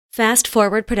Fast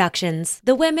Forward Productions.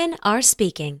 The women are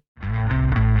speaking.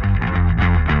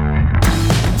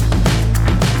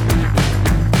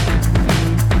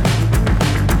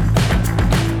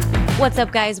 What's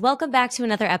up, guys? Welcome back to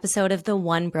another episode of the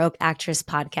One Broke Actress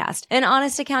podcast, an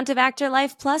honest account of actor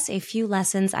life plus a few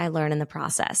lessons I learned in the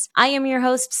process. I am your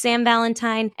host, Sam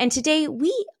Valentine, and today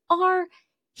we are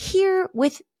here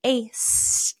with a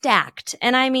stacked,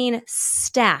 and I mean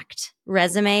stacked,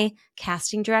 resume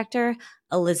casting director,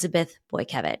 Elizabeth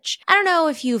Boykewich. I don't know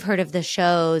if you've heard of the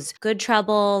shows Good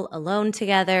Trouble, Alone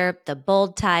Together, The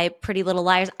Bold Type, Pretty Little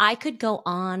Liars. I could go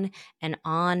on and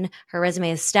on. Her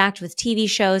resume is stacked with TV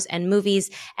shows and movies,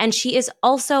 and she is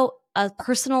also a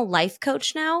personal life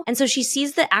coach now. And so she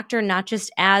sees the actor not just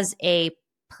as a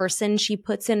person she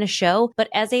puts in a show, but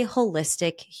as a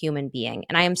holistic human being.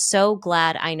 And I am so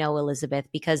glad I know Elizabeth,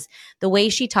 because the way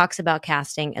she talks about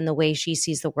casting and the way she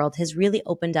sees the world has really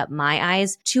opened up my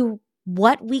eyes to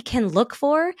what we can look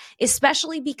for,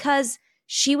 especially because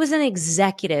she was an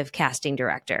executive casting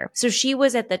director. So she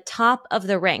was at the top of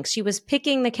the ranks. She was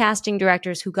picking the casting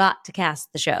directors who got to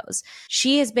cast the shows.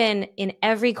 She has been in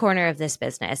every corner of this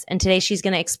business. And today she's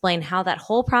going to explain how that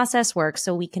whole process works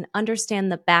so we can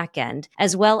understand the back end,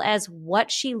 as well as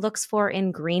what she looks for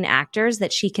in green actors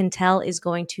that she can tell is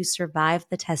going to survive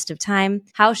the test of time,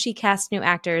 how she casts new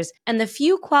actors, and the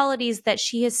few qualities that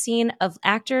she has seen of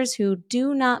actors who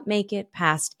do not make it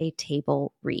past a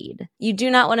table read. You do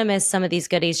not want to miss some of these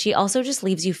goodies. She also just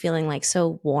leaves you feeling like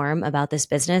so warm about this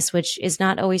business, which is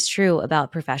not always true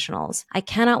about professionals. I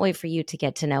cannot wait for you to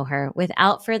get to know her.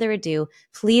 Without further ado,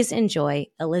 please enjoy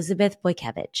Elizabeth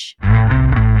Boykewich.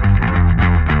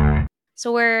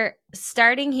 So we're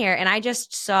starting here, and I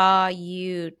just saw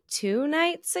you 2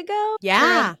 nights ago.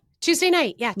 Yeah. Tuesday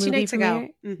night. Yeah, 2 nights ago.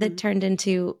 That turned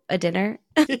into a dinner.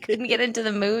 I couldn't get into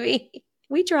the movie.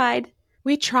 We tried.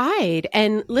 We tried.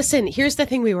 And listen, here's the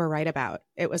thing we were right about.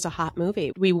 It was a hot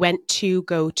movie. We went to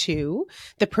go to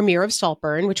the premiere of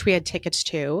Saltburn, which we had tickets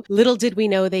to. Little did we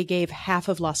know they gave half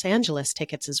of Los Angeles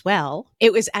tickets as well.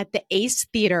 It was at the Ace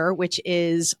Theater, which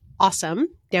is awesome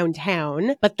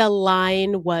downtown, but the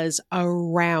line was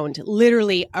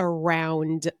literally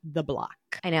around the block.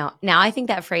 I know. Now I think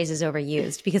that phrase is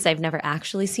overused because I've never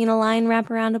actually seen a line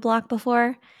wrap around a block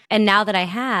before. And now that I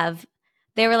have,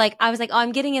 I was like, oh,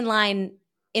 I'm getting in line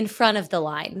in front of the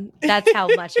line. That's how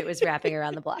much it was wrapping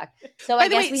around the block. So I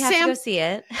guess we have to go see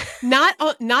it.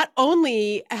 Not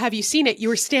only have you seen it, you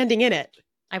were standing in it.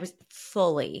 I was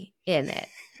fully in it.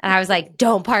 And I was like,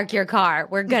 don't park your car.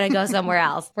 We're going to go somewhere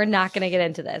else. We're not going to get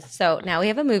into this. So now we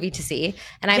have a movie to see.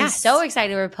 And I'm so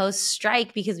excited we're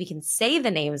post-strike because we can say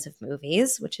the names of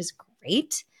movies, which is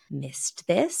great. Missed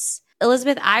this.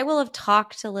 Elizabeth, I will have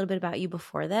talked a little bit about you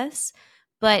before this,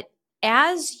 but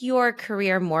as your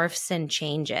career morphs and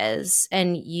changes,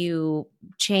 and you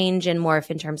change and morph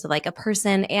in terms of like a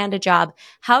person and a job,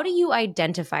 how do you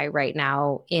identify right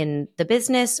now in the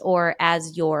business or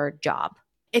as your job?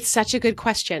 It's such a good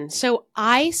question. So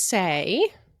I say,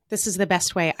 this is the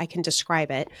best way I can describe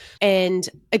it. And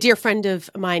a dear friend of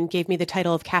mine gave me the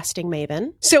title of casting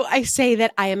maven. So I say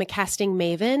that I am a casting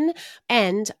maven,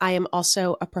 and I am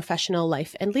also a professional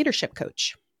life and leadership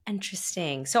coach.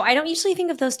 Interesting. So I don't usually think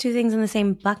of those two things in the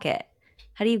same bucket.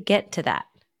 How do you get to that?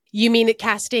 You mean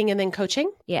casting and then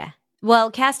coaching? Yeah. Well,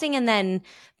 casting and then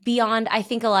beyond, I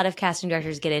think a lot of casting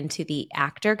directors get into the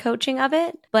actor coaching of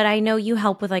it, but I know you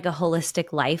help with like a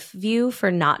holistic life view for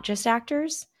not just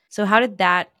actors. So how did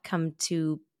that come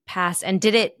to pass? And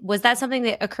was that something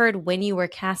that occurred when you were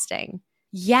casting?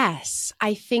 Yes,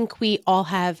 I think we all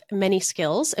have many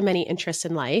skills and many interests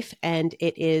in life, and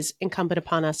it is incumbent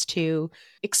upon us to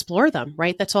explore them,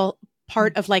 right? That's all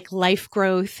part of like life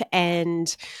growth,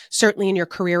 and certainly in your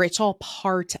career, it's all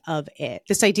part of it.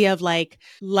 This idea of like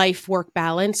life-work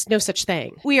balance, no such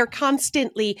thing. We are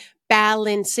constantly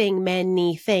balancing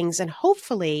many things, and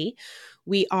hopefully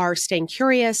we are staying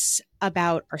curious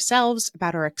about ourselves,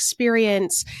 about our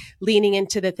experience, leaning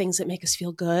into the things that make us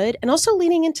feel good, and also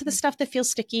leaning into the stuff that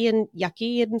feels sticky and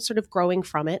yucky and sort of growing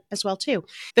from it as well too.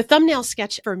 The thumbnail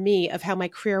sketch for me of how my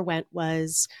career went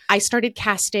was I started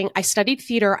casting. I studied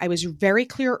theater. I was very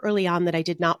clear early on that I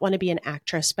did not want to be an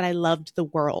actress, but I loved the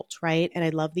world, right? And I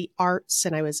loved the arts.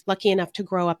 And I was lucky enough to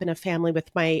grow up in a family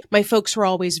with my folks were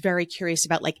always very curious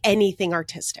about like anything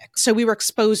artistic. So we were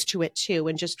exposed to it too.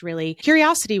 And just really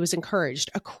curiosity was encouraged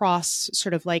across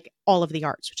sort of like all of the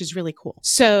arts, which is really cool.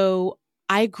 So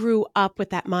I grew up with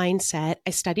that mindset.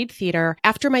 I studied theater.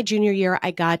 After my junior year,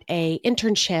 I got an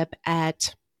internship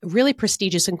at really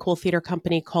prestigious and cool theater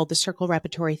company called the Circle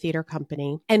Repertory Theater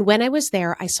Company. And when I was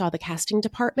there, I saw the casting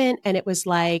department and it was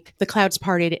like the clouds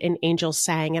parted and angels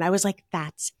sang. And I was like,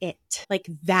 that's it. Like,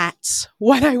 that's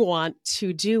what I want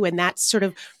to do. And that's sort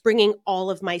of bringing all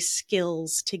of my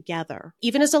skills together.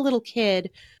 Even as a little kid,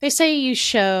 they say you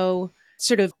show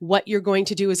sort of what you're going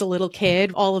to do as a little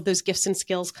kid, all of those gifts and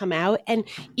skills come out. And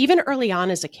even early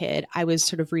on as a kid, I was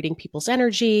sort of reading people's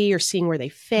energy or seeing where they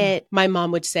fit. My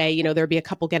mom would say, you know, there'd be a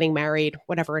couple getting married,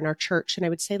 whatever, in our church. And I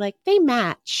would say like, they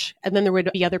match. And then there would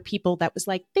be other people that was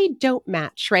like, they don't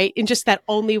match, right? In just that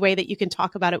only way that you can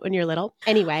talk about it when you're little.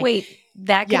 Anyway. Wait,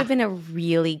 that could have been a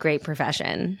really great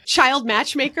profession. Child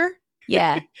matchmaker?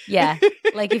 Yeah. Yeah.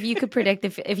 Like if you could predict,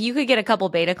 if you could get a couple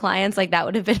beta clients, like that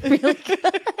would have been really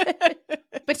good.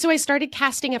 But so I started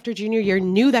casting after junior year,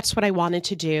 knew that's what I wanted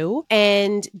to do,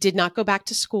 and did not go back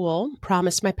to school.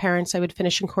 Promised my parents I would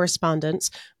finish in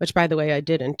correspondence, which, by the way, I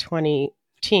did in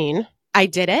 2018. I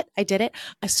did it.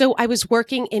 So I was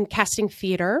working in casting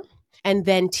theater and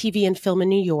then TV and film in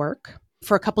New York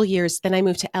for a couple years. Then I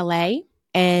moved to LA.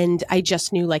 And I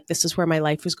just knew like this is where my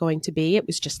life was going to be. It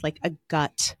was just like a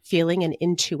gut feeling and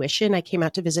intuition. I came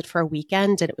out to visit for a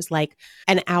weekend and it was like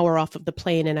an hour off of the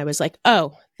plane. And I was like,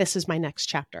 oh, this is my next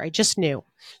chapter. I just knew.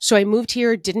 So I moved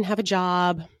here, didn't have a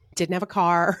job, didn't have a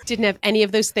car, didn't have any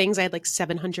of those things. I had like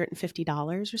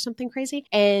 $750 or something crazy.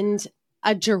 And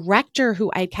a director who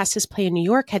I had cast his play in New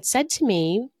York had said to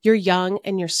me, you're young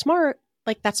and you're smart.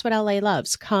 Like, that's what LA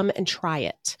loves. Come and try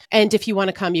it. And if you want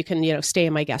to come, you can, you know, stay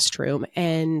in my guest room.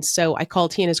 And so I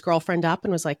called he and his girlfriend up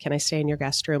and was like, can I stay in your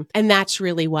guest room? And that's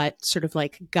really what sort of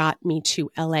like got me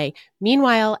to LA.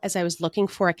 Meanwhile, as I was looking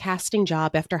for a casting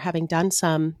job after having done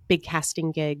some big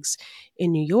casting gigs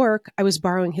in New York, I was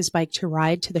borrowing his bike to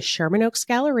ride to the Sherman Oaks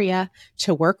Galleria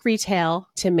to work retail,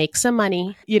 to make some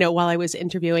money, you know, while I was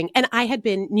interviewing. And I had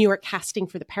been New York casting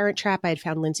for The Parent Trap. I had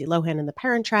found Lindsay Lohan in The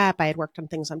Parent Trap. I had worked on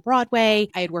things on Broadway.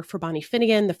 I had worked for Bonnie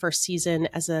Finnegan the first season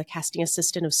as a casting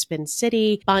assistant of Spin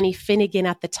City. Bonnie Finnegan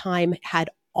at the time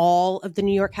had all of the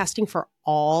New York casting for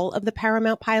all of the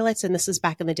Paramount pilots. And this is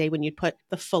back in the day when you'd put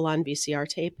the full-on VCR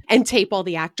tape and tape all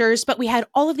the actors. But we had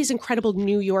all of these incredible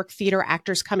New York theater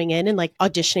actors coming in and like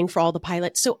auditioning for all the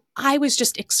pilots. So I was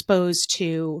just exposed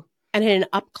to and had an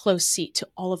up-close seat to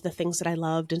all of the things that I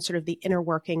loved and sort of the inner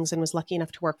workings, and was lucky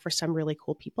enough to work for some really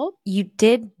cool people. You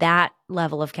did that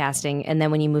level of casting. And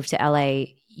then when you moved to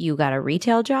LA, you got a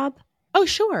retail job? Oh,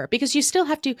 sure. Because you still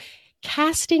have to.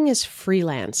 Casting is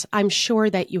freelance. I'm sure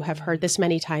that you have heard this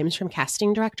many times from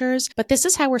casting directors, but this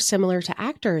is how we're similar to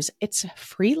actors. It's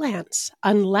freelance.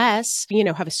 Unless, you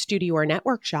know, have a studio or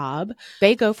network job,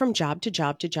 they go from job to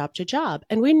job to job to job.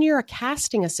 And when you're a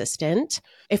casting assistant,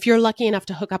 if you're lucky enough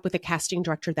to hook up with a casting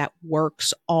director that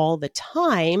works all the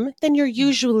time, then you're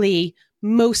usually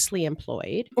mostly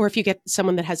employed. Or if you get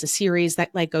someone that has a series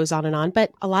that like goes on and on.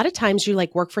 But a lot of times you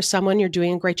like work for someone, you're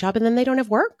doing a great job, and then they don't have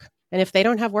work. And if they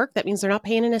don't have work, that means they're not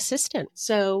paying an assistant.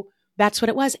 So that's what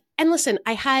it was. And listen,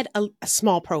 I had a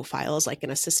small profile as like an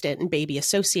assistant and baby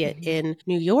associate in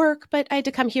New York, but I had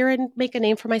to come here and make a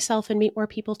name for myself and meet more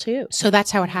people too. So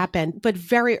that's how it happened. But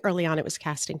very early on, it was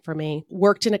casting for me.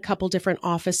 Worked in a couple different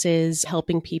offices,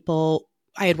 helping people.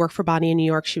 I had worked for Bonnie in New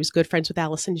York. She was good friends with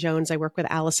Allison Jones. I worked with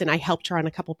Allison. I helped her on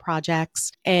a couple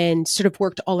projects and sort of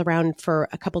worked all around for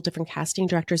a couple different casting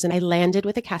directors. And I landed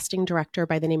with a casting director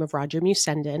by the name of Roger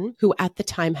Musenden, who at the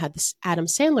time had this Adam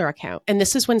Sandler account. And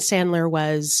this is when Sandler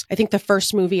was, I think the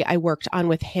first movie I worked on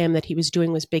with him that he was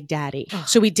doing was Big Daddy. Oh,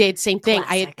 so we did same thing.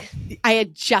 Classic. I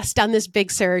had just done this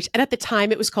big search. And at the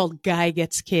time it was called Guy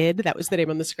Gets Kid. That was the name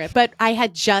on the script. But I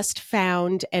had just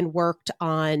found and worked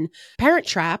on Parent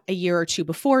Trap a year or two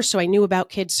before. So I knew about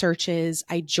kid searches.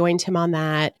 I joined him on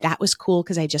that. That was cool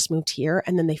because I just moved here.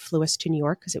 And then they flew us to New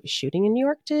York because it was shooting in New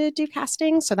York to do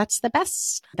casting. So that's the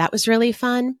best. That was really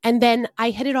fun. And then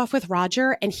I hit it off with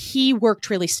Roger and he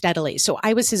worked really steadily. So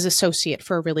I was his associate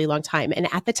for a really long time.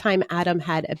 And at the time, Adam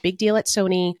had a big deal at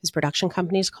Sony. His production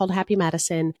company is called Happy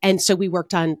Madison. And so we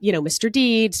worked on, you know, Mr.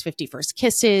 Deeds, 50 First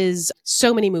Kisses,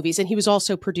 so many movies. And he was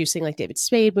also producing like David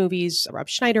Spade movies, Rob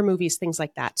Schneider movies, things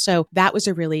like that. So that was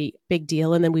a really big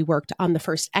deal. And then we worked on the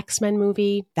first X-Men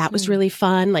movie. That was really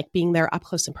fun, like being there up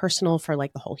close and personal for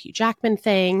like the whole Hugh Jackman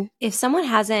thing. If someone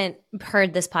hasn't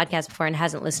heard this podcast before and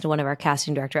hasn't listened to one of our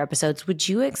casting director episodes, would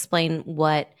you explain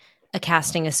what a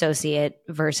casting associate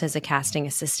versus a casting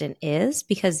assistant is?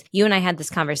 Because you and I had this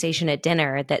conversation at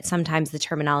dinner that sometimes the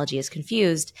terminology is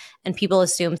confused and people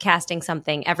assume casting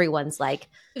something, everyone's like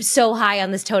so high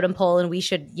on this totem pole and we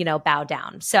should, you know, bow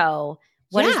down. So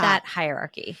What is Yeah. that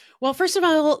hierarchy? Well, first of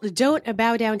all, don't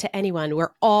bow down to anyone.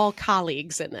 We're all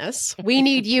colleagues in this. We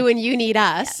need you and you need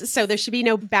us. Yes. So there should be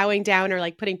no bowing down or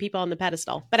like putting people on the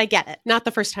pedestal. But I get it. Not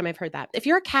the first time I've heard that. If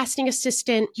you're a casting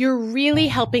assistant, you're really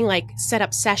helping like set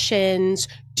up sessions,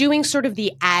 doing sort of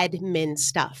the admin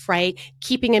stuff, right?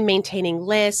 Keeping and maintaining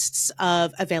lists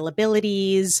of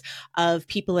availabilities, of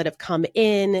people that have come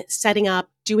in, setting up,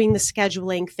 doing the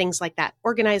scheduling, things like that,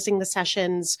 organizing the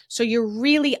sessions. So you're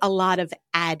really a lot of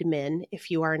admin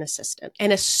if you are an assistant.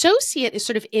 An associate is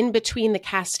sort of in between the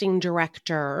casting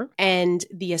director and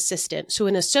the assistant. So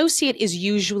an associate is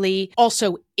usually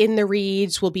also in the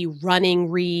reads, will be running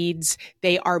reads.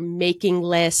 They are making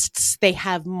lists. They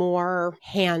have more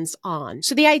hands-on.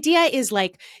 So the idea is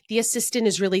like the assistant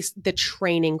is really the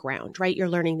training ground, right? You're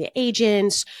learning the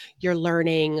agents, you're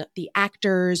learning the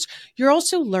actors, you're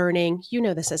also learning, you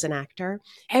know this as an actor,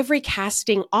 every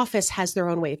casting office has their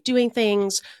own way of doing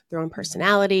things, their own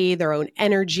personality, their own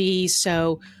energy.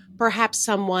 So perhaps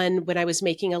someone, when I was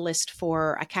making a list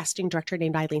for a casting director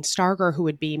named Eileen Starger, who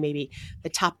would be maybe the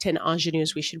top 10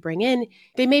 ingenues we should bring in,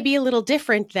 they may be a little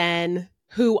different than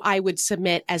who I would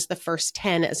submit as the first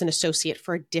 10 as an associate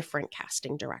for a different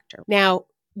casting director. Now,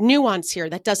 nuance here,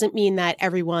 that doesn't mean that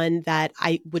everyone that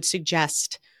I would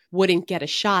suggest wouldn't get a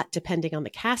shot depending on the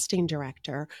casting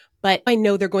director. But I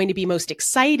know they're going to be most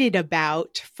excited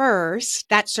about first.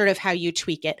 That's sort of how you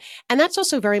tweak it. And that's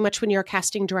also very much when you're a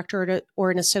casting director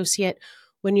or an associate,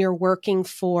 when you're working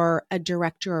for a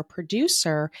director or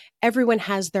producer, everyone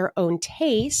has their own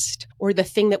taste or the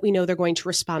thing that we know they're going to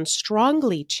respond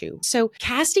strongly to. So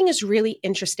casting is really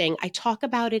interesting. I talk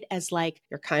about it as like,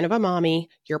 you're kind of a mommy,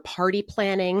 you're party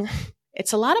planning.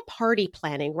 It's a lot of party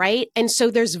planning, right? And so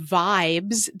there's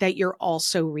vibes that you're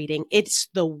also reading. It's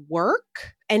the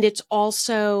work and it's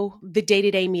also the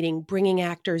day-to-day meeting, bringing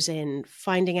actors in,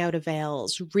 finding out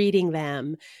avails, reading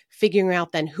them, figuring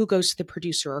out then who goes to the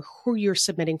producer or who you're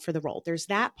submitting for the role. There's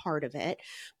that part of it.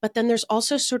 But then there's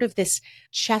also sort of this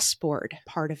chessboard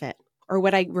part of it, or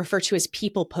what I refer to as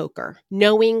people poker,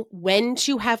 knowing when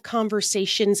to have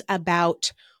conversations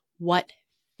about what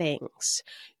things,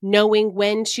 knowing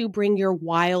when to bring your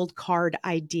wild card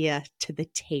idea to the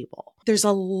table. There's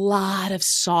a lot of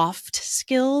soft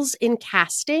skills in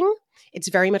casting. It's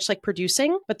very much like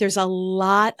producing, but there's a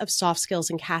lot of soft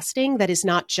skills in casting that is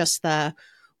not just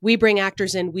we bring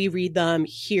actors in, we read them,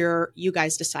 here, you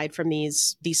guys decide from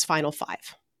these final 5.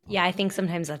 Yeah, I think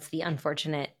sometimes that's the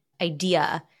unfortunate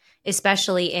idea,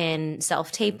 especially in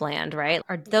self-tape land, right?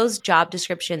 Are those job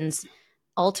descriptions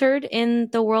altered in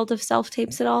the world of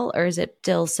self-tapes at all, or is it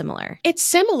still similar? It's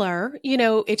similar.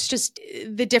 It's just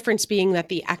the difference being that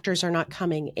the actors are not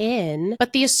coming in,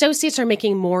 but the associates are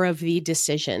making more of the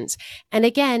decisions. And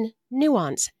again,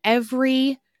 nuance.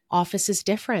 Every office is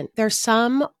different. There are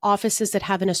some offices that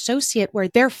have an associate where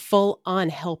they're full on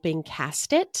helping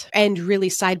cast it and really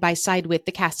side by side with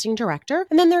the casting director.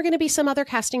 And then there are going to be some other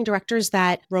casting directors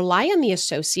that rely on the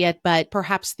associate, but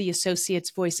perhaps the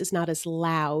associate's voice is not as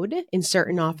loud in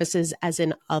certain offices as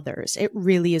in others. It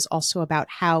really is also about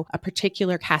how a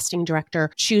particular casting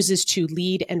director chooses to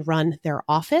lead and run their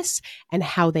office and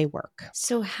how they work.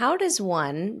 So how does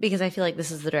one, because I feel like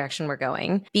this is the direction we're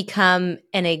going, become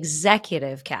an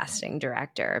executive casting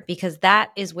director? Because that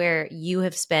is where you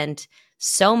have spent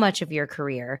so much of your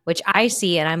career, which I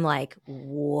see and I'm like,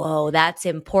 whoa, that's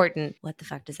important. What the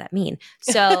fuck does that mean?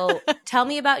 So tell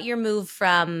me about your move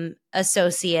from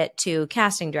associate to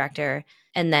casting director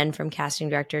and then from casting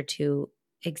director to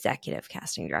executive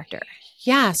casting director.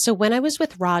 Yeah. So when I was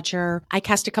with Roger, I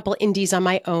cast a couple indies on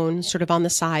my own, sort of on the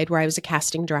side where I was a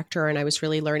casting director and I was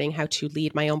really learning how to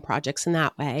lead my own projects in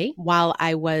that way while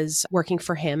I was working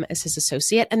for him as his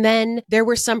associate. And then there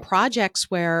were some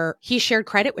projects where he shared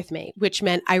credit with me, which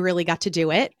meant I really got to do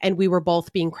it. And we were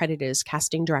both being credited as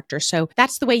casting director. So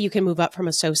that's the way you can move up from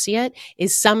associate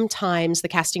is sometimes the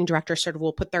casting director sort of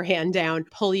will put their hand down,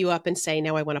 pull you up and say,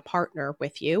 now I want to partner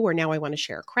with you, or now I want to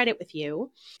share credit with you.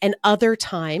 And other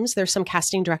times there's some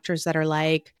casting directors that are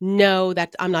like, no,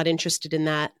 that I'm not interested in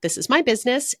that. This is my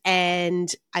business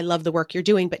and I love the work you're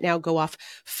doing, but now go off,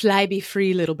 fly, be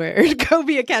free, little bird, go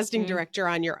be a casting director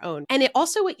on your own. And it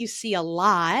also what you see a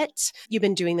lot, you've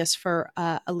been doing this for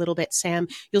a little bit, Sam,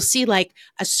 you'll see like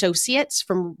associates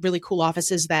from really cool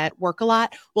offices that work a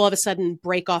lot will all of a sudden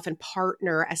break off and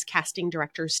partner as casting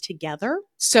directors together.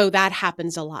 So that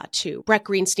happens a lot too. Brett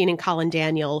Greenstein and Colin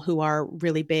Daniel, who are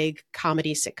really big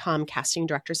comedy sitcom casting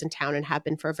directors in town and have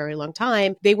been for a very long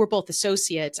time. They were both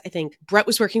associates. I think Brett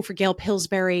was working for Gail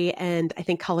Pillsbury and I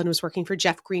think Cullen was working for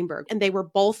Jeff Greenberg. And they were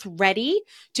both ready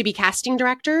to be casting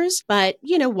directors, but,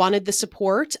 wanted the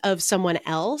support of someone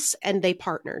else and they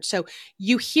partnered. So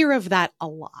you hear of that a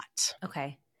lot.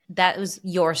 Okay. That was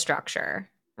your structure,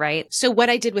 right? So what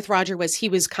I did with Roger was he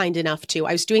was kind enough to,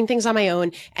 I was doing things on my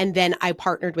own and then I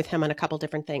partnered with him on a couple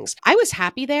different things. I was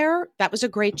happy there. That was a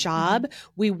great job.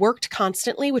 We worked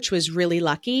constantly, which was really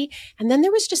lucky. And then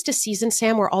there was just a season,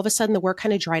 Sam, where all of a sudden the work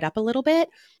kind of dried up a little bit,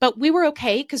 but we were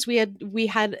okay because we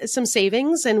had some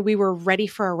savings and we were ready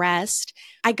for a rest.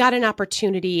 I got an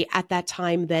opportunity at that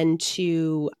time then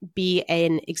to be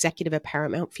an executive at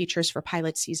Paramount Features for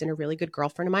pilot season. A really good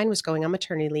girlfriend of mine was going on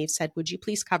maternity leave, said, would you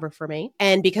please cover for me?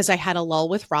 And because I had a lull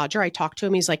with Roger, I talked to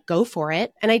him. He's like, go for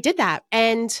it. And I did that.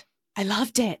 And I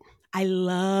loved it. I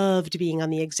loved being on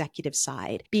the executive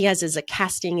side because as a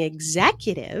casting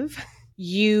executive,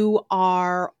 you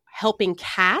are helping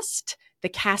cast the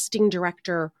casting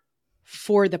director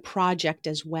for the project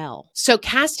as well. So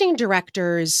casting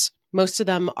directors, most of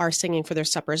them are singing for their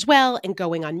supper as well and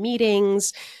going on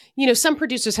meetings. Some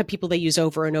producers have people they use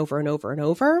over and over and over and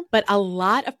over, but a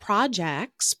lot of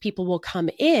projects, people will come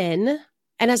in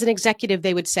and as an executive,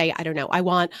 they would say, I don't know, I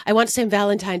want Sam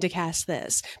Valentine to cast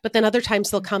this. But then other times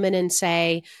they'll come in and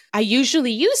say, I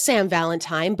usually use Sam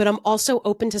Valentine, but I'm also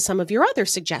open to some of your other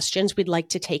suggestions. We'd like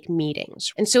to take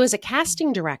meetings. And so as a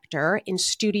casting director in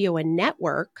studio and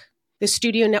network, the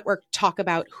studio network talk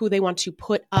about who they want to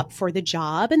put up for the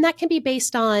job. And that can be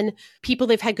based on people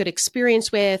they've had good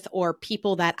experience with or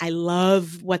people that I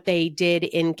love what they did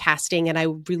in casting and I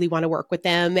really want to work with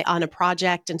them on a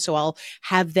project. And so I'll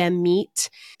have them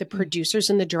meet the producers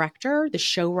and the director, the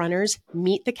showrunners,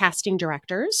 meet the casting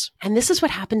directors. And this is what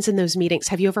happens in those meetings.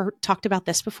 Have you ever talked about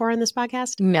this before on this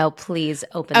podcast? No, please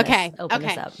open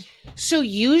this up. So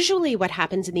usually what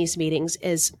happens in these meetings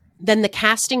is then the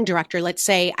casting director, let's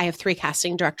say I have 3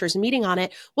 casting directors meeting on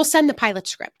it, will send the pilot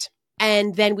script.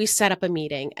 And then we set up a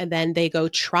meeting and then they go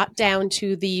trot down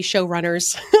to the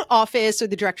showrunner's office or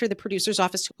the director, the producer's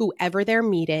office, whoever they're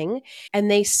meeting.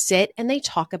 And they sit and they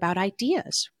talk about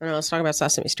ideas. Let's talk about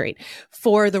Sesame Street.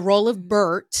 For the role of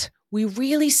Bert, we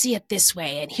really see it this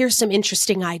way. And here's some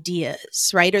interesting ideas,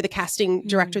 right? Or the casting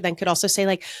director then could also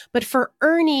say but for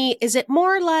Ernie, is it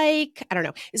more like, I don't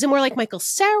know, is it more like Michael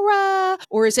Cera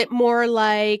or is it more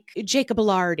like Jacob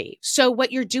Elordi? So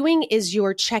what you're doing is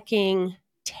you're checking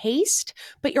taste,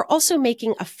 but you're also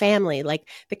making a family. Like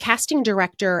the casting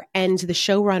director and the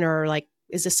showrunner are like,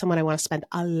 is this someone I want to spend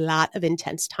a lot of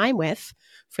intense time with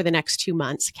for the next 2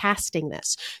 months casting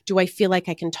this? Do I feel like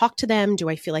I can talk to them? Do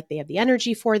I feel like they have the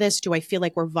energy for this? Do I feel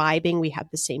like we're vibing? We have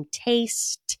the same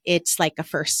taste. It's like a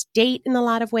first date in a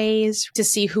lot of ways to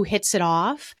see who hits it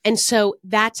off. And so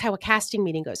that's how a casting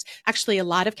meeting goes. Actually, a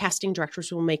lot of casting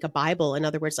directors will make a Bible. In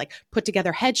other words, put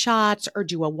together headshots or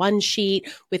do a one sheet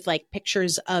with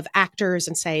pictures of actors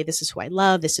and say, this is who I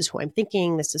love. This is who I'm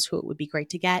thinking. This is who it would be great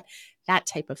to get. That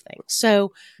type of thing.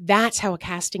 So that's how a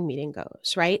casting meeting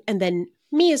goes, right? And then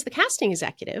me as the casting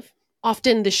executive,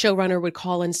 often the showrunner would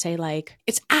call and say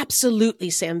it's absolutely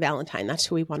Sam Valentine. That's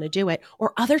who we want to do it.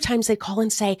 Or other times they call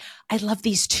and say, I love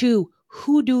these 2.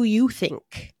 Who do you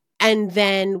think? And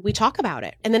then we talk about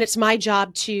it. And then it's my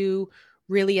job to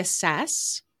really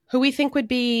assess who we think would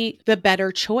be the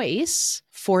better choice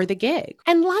for the gig.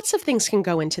 And lots of things can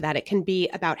go into that. It can be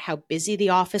about how busy the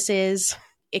office is.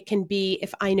 It can be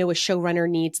if I know a showrunner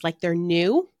needs they're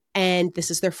new and this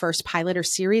is their first pilot or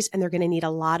series and they're going to need a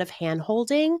lot of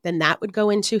hand-holding, then that would go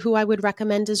into who I would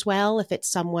recommend as well. If it's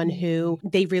someone who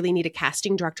they really need a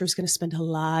casting director who's going to spend a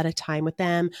lot of time with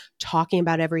them, talking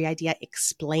about every idea,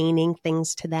 explaining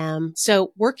things to them.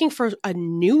 So working for a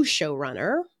new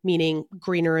showrunner, meaning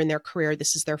greener in their career,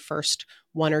 this is their first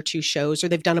 1 or 2 shows, or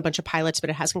they've done a bunch of pilots, but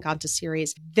it hasn't gone to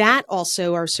series. That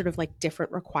also are sort of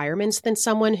different requirements than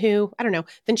someone who, I don't know,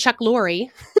 than Chuck Lorre,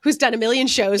 who's done a million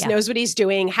shows, knows what he's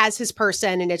doing, has his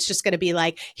person, and it's just going to be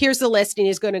here's the list, and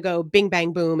he's going to go bing,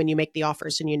 bang, boom, and you make the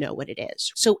offers and you know what it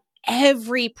is. So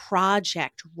every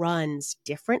project runs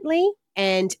differently.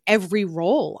 And every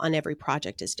role on every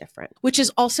project is different, which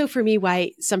is also for me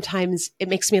why sometimes it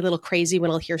makes me a little crazy when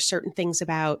I'll hear certain things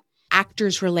about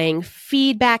actors relaying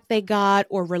feedback they got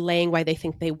or relaying why they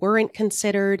think they weren't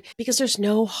considered, because there's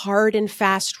no hard and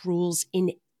fast rules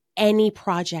in any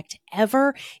project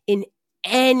ever, in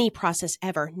any process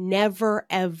ever. Never,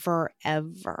 ever,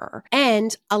 ever.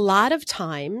 And a lot of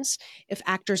times, if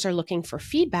actors are looking for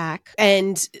feedback,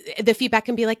 and the feedback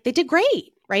can be they did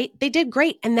great, right? They did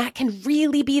great. And that can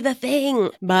really be the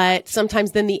thing. But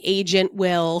sometimes then the agent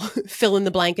will fill in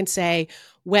the blank and say,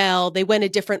 well, they went a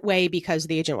different way because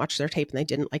the agent watched their tape and they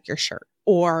didn't like your shirt,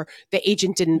 or the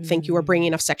agent didn't think you were bringing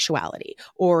enough sexuality,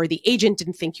 or the agent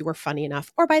didn't think you were funny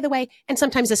enough. Or by the way, and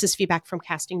sometimes this is feedback from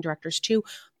casting directors too,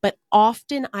 but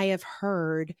often I have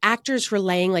heard actors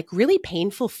relaying like really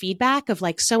painful feedback of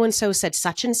like, so-and-so said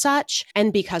such and such.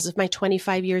 And because of my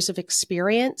 25 years of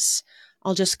experience,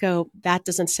 I'll just go, that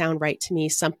doesn't sound right to me.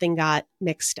 Something got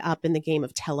mixed up in the game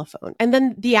of telephone. And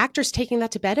then the actor's taking that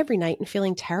to bed every night and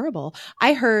feeling terrible.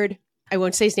 I heard, I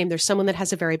won't say his name, there's someone that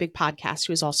has a very big podcast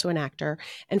who is also an actor.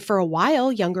 And for a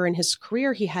while, younger in his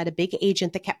career, he had a big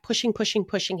agent that kept pushing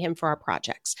him for our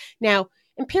projects. Now,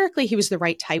 empirically, he was the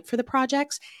right type for the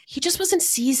projects. He just wasn't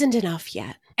seasoned enough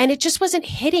yet. And it just wasn't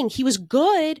hitting. He was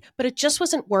good, but it just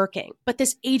wasn't working. But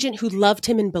this agent who loved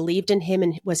him and believed in him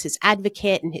and was his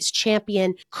advocate and his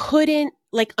champion couldn't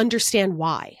like understand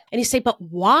why. And you say, but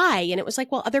why? And it was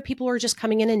like, well, other people were just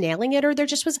coming in and nailing it, or there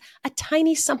just was a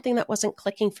tiny something that wasn't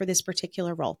clicking for this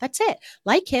particular role. That's it.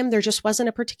 Like him, there just wasn't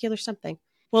a particular something.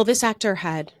 Well, this actor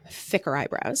had thicker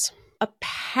eyebrows.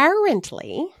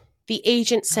 Apparently, the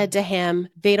agent said to him,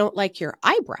 they don't like your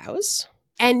eyebrows.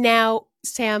 And now,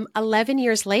 Sam, 11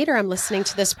 years later, I'm listening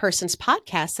to this person's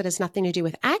podcast that has nothing to do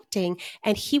with acting.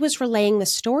 And he was relaying the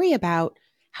story about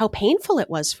how painful it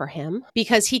was for him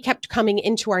because he kept coming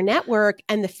into our network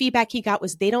and the feedback he got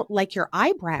was they don't like your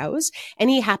eyebrows. And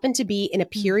he happened to be in a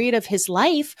period of his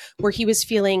life where he was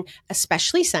feeling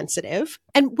especially sensitive.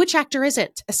 And which actor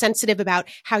isn't sensitive about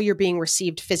how you're being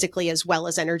received physically as well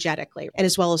as energetically and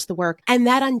as well as the work? And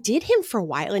that undid him for a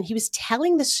while. And he was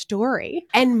telling the story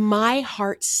and my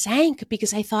heart sank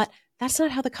because I thought, that's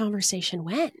not how the conversation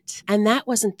went. And that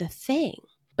wasn't the thing.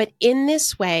 But in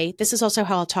this way, this is also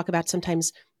how I'll talk about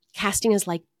sometimes casting is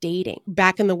like dating.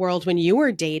 Back in the world when you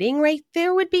were dating, right,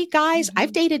 there would be guys,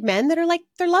 I've dated men that are like,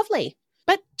 they're lovely,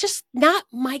 but just not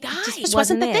my guy. It just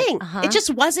wasn't the thing. It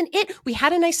just wasn't it. We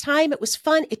had a nice time. It was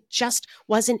fun. It just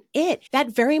wasn't it.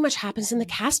 That very much happens in the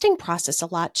casting process a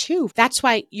lot too. That's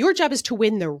why your job is to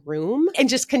win the room and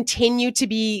just continue to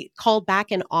be called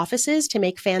back in offices to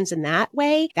make fans in that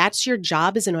way. That's your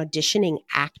job as an auditioning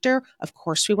actor. Of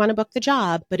course, we want to book the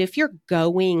job, but if you're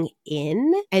going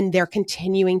in and they're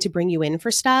continuing to bring you in for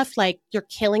stuff, like you're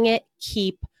killing it,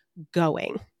 keep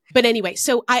going. But anyway,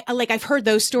 so I've heard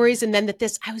those stories and then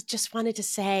I was just wanted to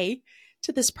say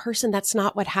to this person, that's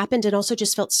not what happened. And also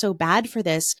just felt so bad for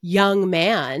this young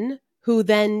man who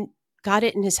then got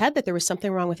it in his head that there was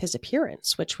something wrong with his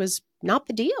appearance, which was not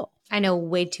the deal. I know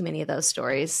way too many of those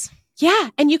stories.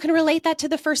 Yeah. And you can relate that to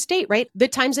the first date, right? The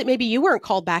times that maybe you weren't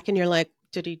called back and you're like,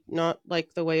 did he not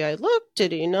like the way I looked?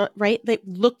 Did he not? Right? Like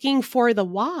looking for the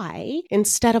why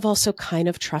instead of also kind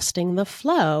of trusting the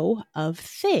flow of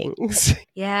things.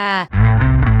 Yeah.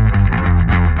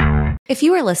 If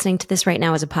you are listening to this right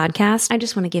now as a podcast, I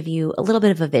just want to give you a little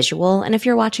bit of a visual. And if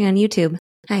you're watching on YouTube,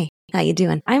 hi. How you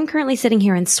doing? I'm currently sitting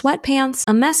here in sweatpants,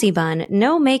 a messy bun,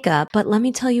 no makeup, but let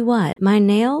me tell you what, my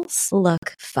nails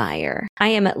look fire. I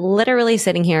am literally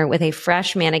sitting here with a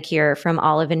fresh manicure from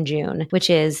Olive & June, which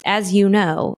is, as you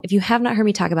know, if you have not heard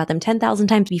me talk about them 10,000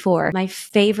 times before, my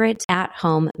favorite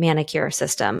at-home manicure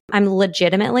system. I'm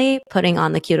legitimately putting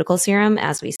on the cuticle serum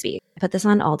as we speak. I put this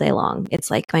on all day long.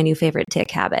 It's like my new favorite tick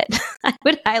habit. I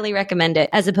would highly recommend it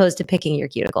as opposed to picking your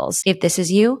cuticles. If this is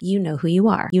you, you know who you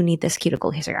are. You need this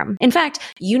cuticle serum. In fact,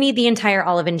 you need the entire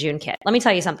Olive & June kit. Let me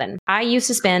tell you something. I used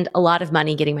to spend a lot of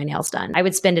money getting my nails done. I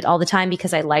would spend it all the time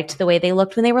because I liked the way they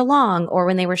looked when they were long or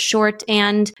when they were short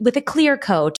and with a clear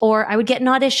coat, or I would get an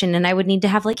audition and I would need to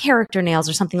have like character nails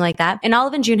or something like that. And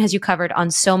Olive & June has you covered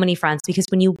on so many fronts because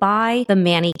when you buy the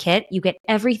mani kit, you get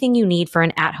everything you need for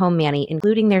an at-home mani,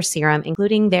 including their serum,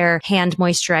 including their hand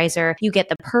moisturizer. You get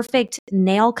the perfect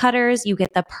nail cutters. You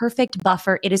get the perfect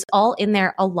buffer. It is all in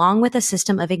there along with a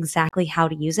system of exactly how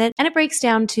to use it. And it breaks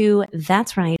down to,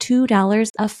 that's right, $2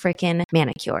 a frickin'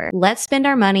 manicure. Let's spend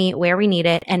our money where we need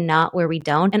it and not where we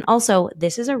don't. And also,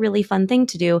 this is a really fun thing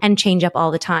to do and change up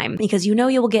all the time because you know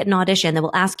you will get an audition that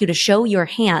will ask you to show your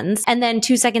hands and then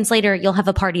 2 seconds later, you'll have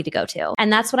a party to go to.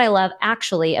 And that's what I love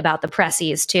actually about the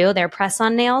pressies too. Their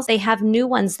press-on nails, they have new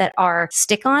ones that are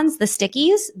stick-ons, the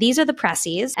stickies. These are the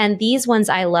pressies. And these ones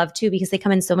I love too because they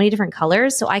come in so many different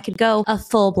colors. So I could go a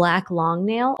full black long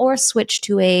nail or switch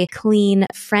to a clean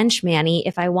French mani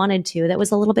if I wanted to that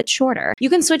was a little bit bit shorter.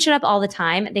 You can switch it up all the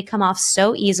time. They come off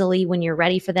so easily when you're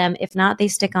ready for them. If not, they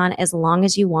stick on as long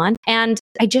as you want. And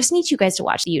I just need you guys to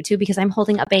watch the YouTube because I'm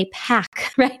holding up a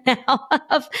pack right now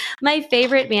of my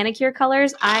favorite manicure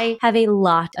colors. I have a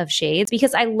lot of shades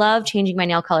because I love changing my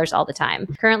nail colors all the time.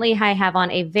 Currently, I have on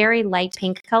a very light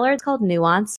pink color. It's called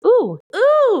Nuance. Ooh,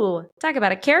 talk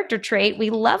about a character trait.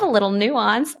 We love a little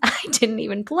nuance. I didn't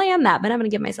even plan that, but I'm going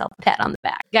to give myself a pat on the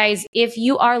back. Guys, if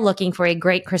you are looking for a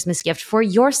great Christmas gift for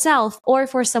yourself or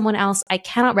for someone else, I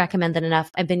cannot recommend them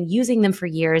enough. I've been using them for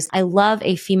years. I love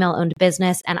a female-owned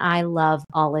business and I love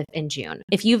Olive in June.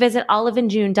 If you visit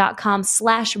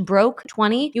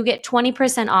oliveinjune.com/broke20, you get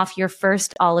 20% off your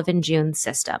first Olive in June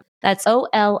system. That's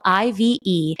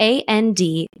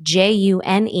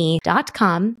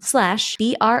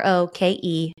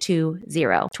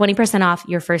oliveandjune.com/BROKE20. 20% off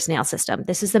your first nail system.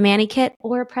 This is the Mani Kit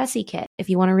or a Pressy Kit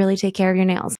if you want to really take care of your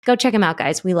nails. Go check them out,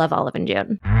 guys. We love Olive and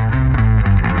June.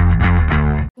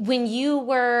 When you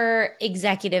were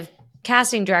executive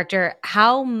casting director,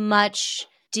 how much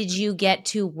did you get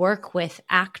to work with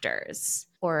actors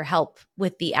or help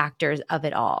with the actors of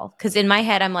it all? Because in my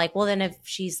head, I'm like, well, then if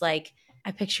she's like,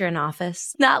 I picture an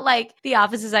office, not like the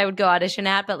offices I would go audition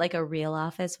at, but like a real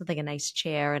office with like a nice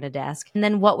chair and a desk. And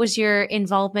then what was your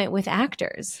involvement with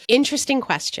actors? Interesting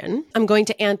question. I'm going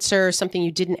to answer something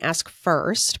you didn't ask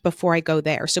first before I go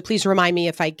there. So please remind me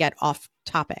if I get off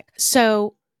topic.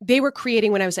 So they were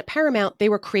creating, when I was at Paramount, they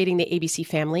were creating the ABC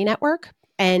Family Network.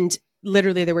 And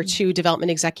literally, there were two development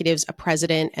executives, a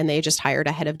president, and they just hired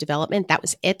a head of development. That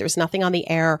was it. There was nothing on the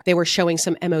air. They were showing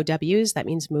some MOWs. That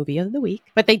means movie of the week.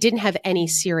 But they didn't have any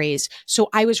series. So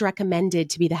I was recommended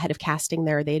to be the head of casting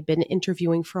there. They had been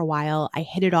interviewing for a while. I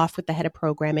hit it off with the head of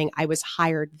programming. I was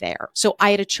hired there. So I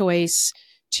had a choice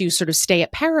to sort of stay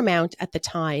at Paramount at the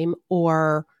time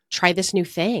or try this new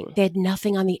thing. They had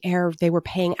nothing on the air. They were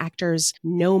paying actors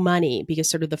no money because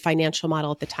sort of the financial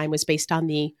model at the time was based on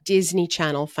the Disney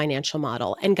Channel financial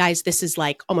model. And guys, this is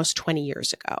like almost 20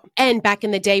 years ago. And back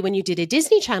in the day when you did a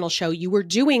Disney Channel show, you were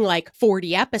doing like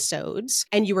 40 episodes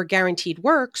and you were guaranteed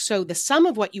work. So the sum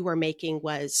of what you were making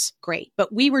was great.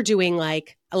 But we were doing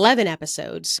like 11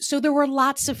 episodes. So there were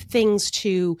lots of things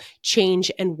to change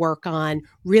and work on,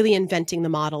 really inventing the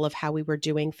model of how we were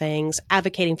doing things,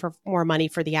 advocating for more money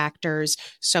for the actors,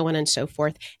 so on and so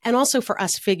forth. And also for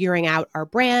us figuring out our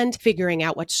brand, figuring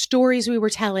out what stories we were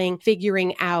telling,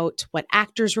 figuring out what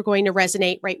actors were going to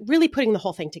resonate, right? Really putting the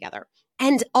whole thing together.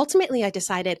 And ultimately I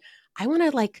decided I want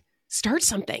to like start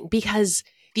something because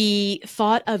the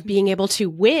thought of being able to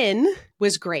win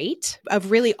was great,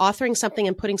 of really authoring something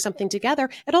and putting something together.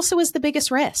 It also was the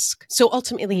biggest risk. So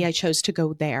ultimately I chose to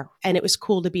go there and it was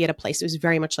cool to be at a place. It was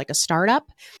very much like a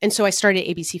startup. And so I started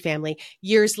ABC Family.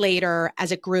 Years later,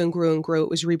 as it grew and grew and grew, it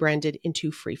was rebranded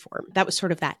into Freeform. That was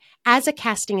sort of that. As a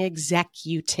casting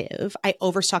executive, I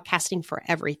oversaw casting for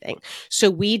everything. So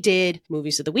we did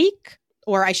movies of the week,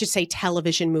 or I should say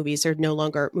television movies. They're no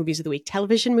longer movies of the week,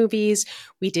 television movies.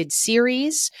 We did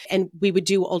series and we would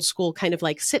do old school kind of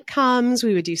like sitcoms.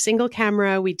 We would do single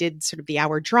camera. We did sort of the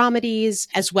hour dramedies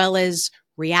as well as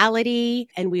reality.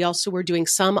 And we also were doing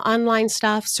some online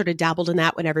stuff, sort of dabbled in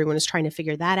that when everyone was trying to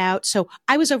figure that out. So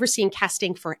I was overseeing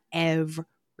casting for everything.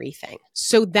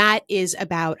 So that is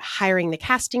about hiring the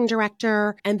casting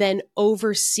director and then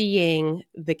overseeing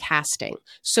the casting.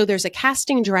 So there's a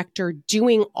casting director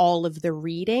doing all of the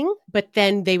reading, but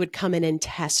then they would come in and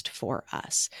test for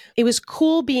us. It was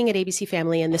cool being at ABC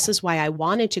Family, and this is why I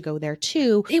wanted to go there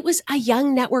too. It was a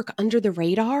young network under the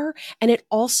radar, and it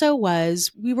also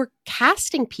was, we were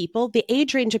casting people. The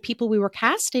age range of people we were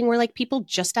casting were like people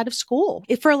just out of school.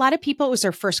 For a lot of people, it was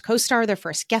their first co-star, their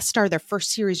first guest star, their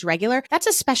first series regular. That's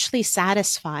especially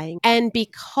satisfying. And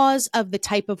because of the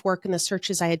type of work and the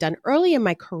searches I had done early in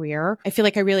my career, I feel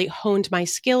like I really honed my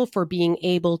skill for being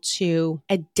able to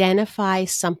identify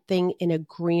something in a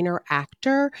greener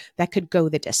actor that could go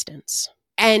the distance.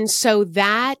 And so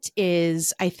that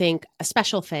is, I think, a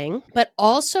special thing. But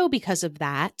also because of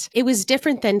that, it was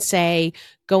different than, say,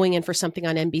 going in for something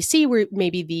on NBC where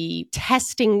maybe the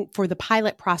testing for the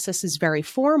pilot process is very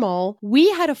formal. We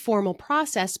had a formal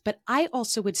process, but I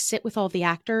also would sit with all the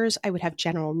actors. I would have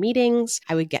general meetings.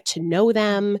 I would get to know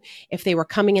them. If they were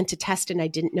coming in to test and I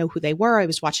didn't know who they were, I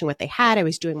was watching what they had. I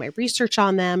was doing my research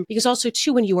on them. Because also,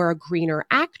 too, when you are a greener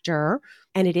actor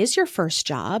and it is your first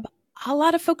job, a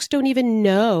lot of folks don't even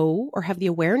know or have the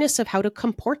awareness of how to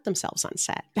comport themselves on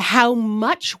set, how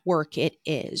much work it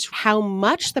is, how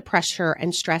much the pressure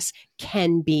and stress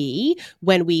can be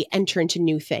when we enter into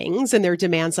new things and there are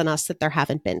demands on us that there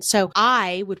haven't been. So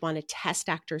I would want to test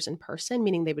actors in person,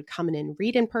 meaning they would come in and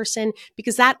read in person,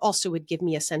 because that also would give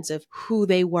me a sense of who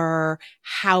they were,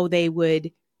 how they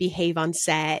would behave on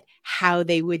set, how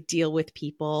they would deal with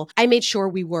people. I made sure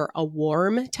we were a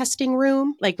warm testing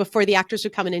room. Like before the actors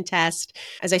would come in and test,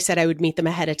 as I said, I would meet them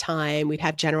ahead of time. We'd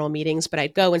have general meetings, but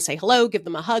I'd go and say hello, give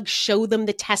them a hug, show them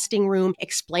the testing room,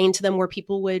 explain to them where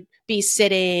people would be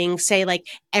sitting, say like,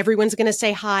 everyone's going to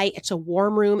say hi. It's a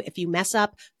warm room. If you mess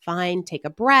up, fine, take a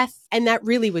breath. And that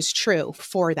really was true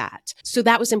for that. So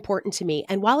that was important to me.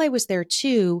 And while I was there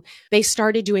too, they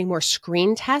started doing more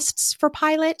screen tests for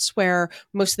pilots where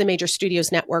most of the major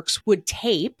studios networks would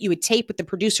tape. You would tape with the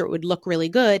producer. It would look really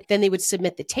good. Then they would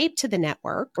submit the tape to the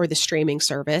network or the streaming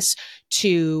service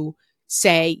to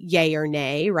say yay or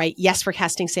nay, right? Yes, we're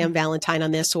casting Sam Valentine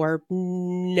on this, or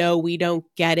no, we don't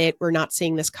get it. We're not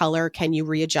seeing this color. Can you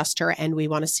readjust her? And we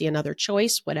want to see another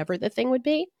choice, whatever the thing would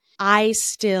be. I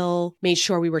still made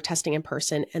sure we were testing in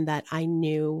person and that I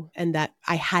knew and that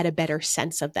I had a better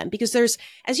sense of them, because there's,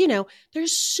 as you know,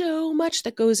 there's so much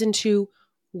that goes into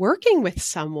working with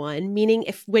someone, meaning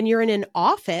when you're in an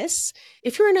office,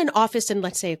 if you're in an office in,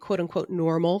 let's say, a quote unquote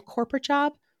normal corporate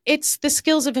job, it's the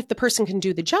skills of if the person can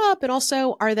do the job, but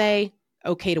also are they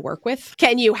okay to work with?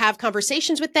 Can you have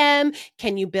conversations with them?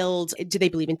 Can you build, do they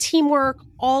believe in teamwork?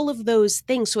 All of those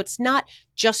things. So it's not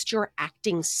just your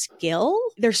acting skill.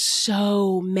 There's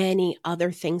so many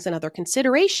other things and other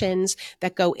considerations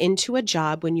that go into a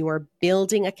job when you are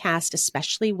building a cast,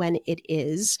 especially when it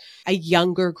is a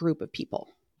younger group of people.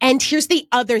 And here's the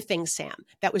other thing, Sam,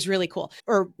 that was really cool.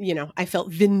 Or, I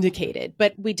felt vindicated.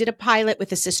 But we did a pilot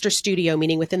with a sister studio,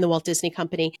 meaning within the Walt Disney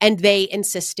Company. And they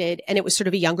insisted, and it was sort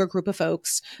of a younger group of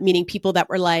folks, meaning people that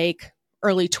were like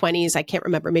early 20s. I can't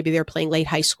remember. Maybe they were playing late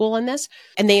high school on this.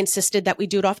 And they insisted that we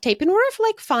do it off tape. And we're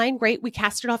like, fine, great. We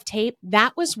cast it off tape.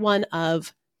 That was one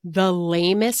of the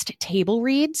lamest table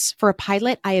reads for a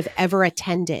pilot I have ever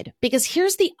attended. Because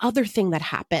here's the other thing that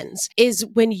happens is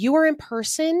when you are in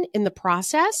person in the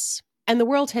process, and the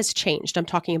world has changed. I'm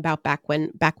talking about back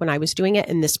when I was doing it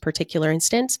in this particular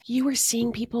instance, you were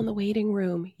seeing people in the waiting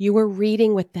room. You were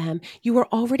reading with them. You were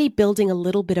already building a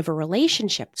little bit of a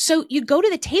relationship. So you'd go to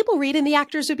the table read and the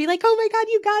actors would be like, oh my God,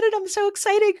 you got it. I'm so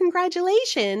excited.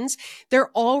 Congratulations.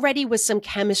 There already was some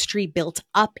chemistry built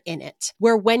up in it,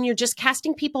 where when you're just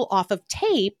casting people off of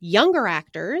tape, younger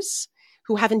actors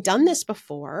who haven't done this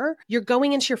before, you're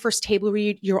going into your first table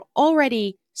read, you're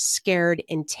already scared,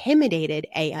 intimidated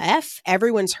AF.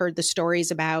 Everyone's heard the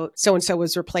stories about so-and-so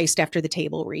was replaced after the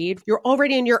table read. You're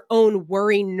already in your own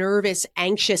worry, nervous,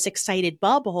 anxious, excited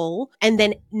bubble. And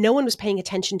then no one was paying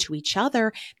attention to each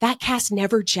other. That cast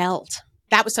never gelled.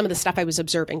 That was some of the stuff I was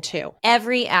observing too.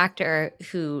 Every actor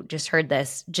who just heard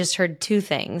this just heard two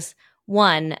things.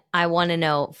 One, I want to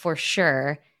know for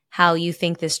sure how you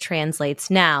think this translates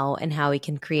now and how we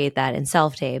can create that in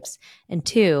self-tapes. And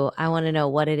two, I want to know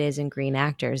what it is in Green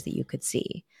Actors that you could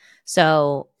see.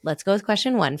 So let's go with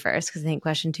question one first, because I think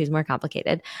question two is more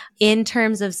complicated. In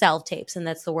terms of self-tapes, and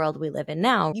that's the world we live in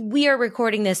now, we are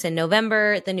recording this in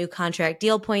November. The new contract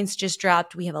deal points just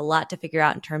dropped. We have a lot to figure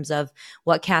out in terms of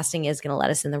what casting is going to let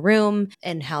us in the room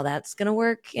and how that's going to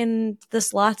work in the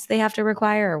slots they have to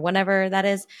require or whatever that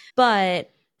is.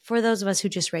 But for those of us who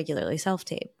just regularly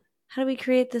self-tape, how do we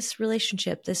create this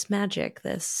relationship, this magic,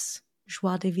 this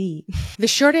joie de vivre? The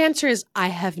short answer is I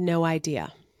have no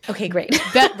idea. Okay, great.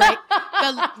 The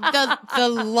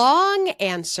long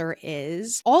answer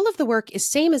is all of the work is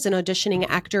same as an auditioning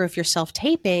actor if you're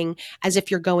self-taping as if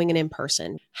you're going in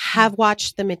person. Have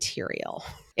watched the material.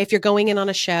 If you're going in on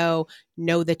a show,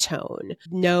 know the tone,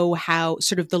 know how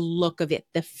sort of the look of it,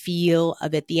 the feel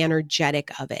of it, the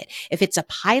energetic of it. If it's a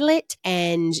pilot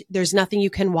and there's nothing you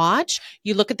can watch,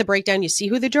 you look at the breakdown, you see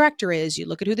who the director is, you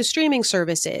look at who the streaming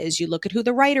service is, you look at who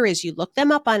the writer is, you look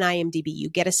them up on IMDb, you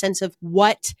get a sense of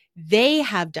what they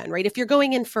have done, right? If you're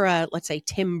going in for a, let's say,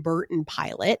 Tim Burton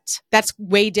pilot, that's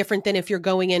way different than if you're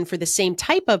going in for the same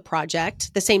type of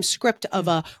project, the same script of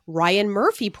a Ryan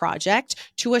Murphy project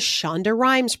to a Shonda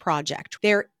Rhimes project.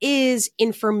 There is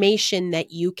information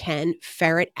that you can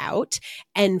ferret out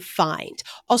and find.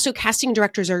 Also, casting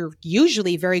directors are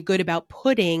usually very good about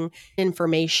putting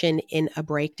information in a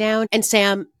breakdown. And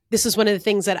Sam, this is one of the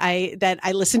things that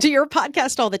I listen to your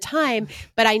podcast all the time,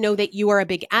 but I know that you are a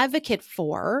big advocate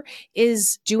for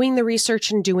is doing the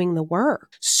research and doing the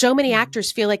work. So many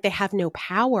actors feel like they have no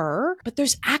power, but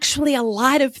there's actually a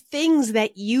lot of things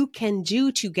that you can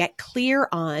do to get clear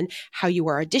on how you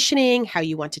are auditioning, how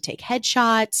you want to take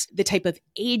headshots, the type of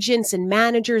agents and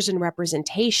managers and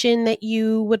representation that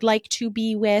you would like to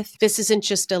be with. This isn't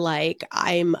just a like,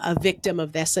 I'm a victim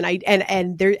of this and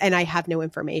I have no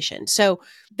information. So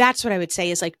that's what I would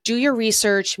say is like, do your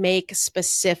research, make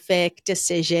specific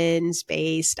decisions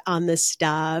based on the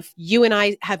stuff. You and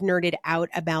I have nerded out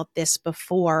about this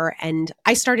before. And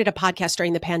I started a podcast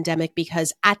during the pandemic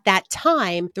because at that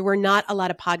time, there were not a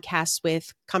lot of podcasts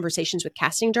with conversations with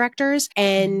casting directors.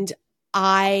 And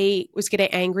I was getting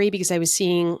angry because I was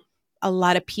seeing a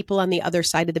lot of people on the other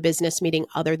side of the business, meaning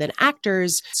other than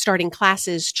actors, starting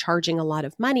classes, charging a lot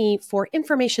of money for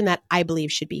information that I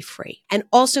believe should be free. And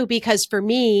also because for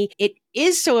me, it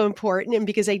is so important and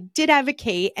because I did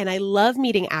advocate and I love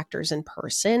meeting actors in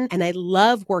person and I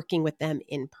love working with them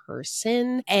in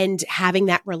person and having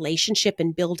that relationship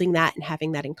and building that and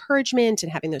having that encouragement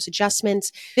and having those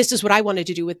adjustments. This is what I wanted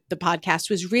to do with the podcast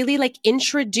was really like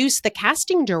introduce the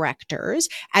casting directors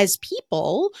as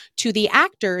people to the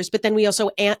actors, but then we also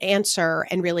answer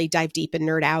and really dive deep and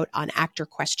nerd out on actor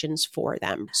questions for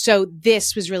them. So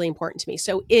this was really important to me.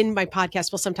 So in my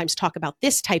podcast, we'll sometimes talk about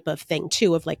this type of thing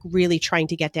too, of like really trying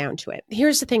to get down to it.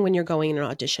 Here's the thing when you're going in an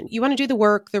audition. You want to do the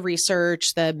work, the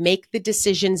research, make the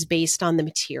decisions based on the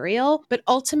material. But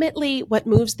ultimately, what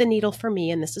moves the needle for me,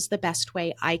 and this is the best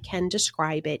way I can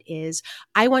describe it, is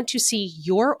I want to see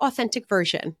your authentic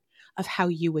version of how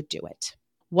you would do it.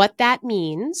 What that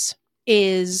means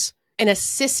is an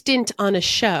assistant on a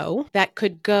show that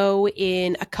could go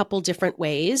in a couple different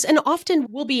ways. And often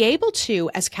we'll be able to,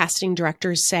 as casting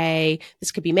directors, say,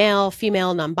 this could be male,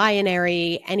 female,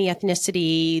 non-binary, any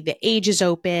ethnicity, the age is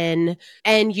open,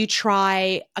 and you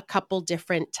try a couple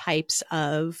different types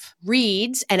of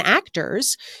reads and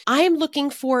actors. I am looking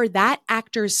for that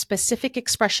actor's specific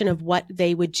expression of what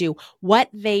they would do, what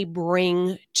they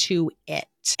bring to it.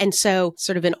 And so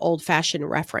sort of an old-fashioned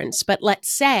reference. But let's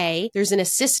say there's an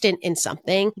assistant in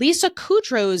something. Lisa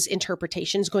Kudrow's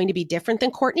interpretation is going to be different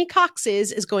than Courtney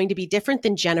Cox's, is going to be different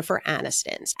than Jennifer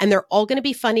Aniston's. And they're all going to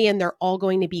be funny and they're all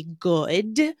going to be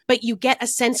good. But you get a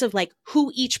sense of like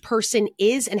who each person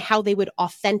is and how they would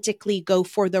authentically go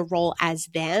for the role as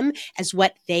them, as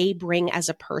what they bring as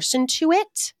a person to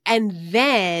it. And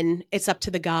then it's up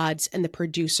to the gods and the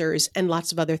producers and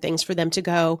lots of other things for them to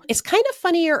go, it's kind of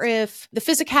funnier if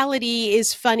the physicality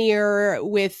is funnier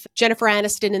with Jennifer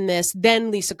Aniston in this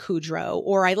than Lisa Kudrow,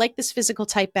 or I like this physical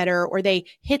type better, or they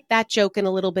hit that joke in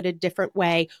a little bit of a different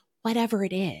way, whatever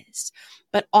it is.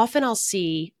 But often I'll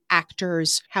see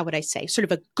actors, how would I say, sort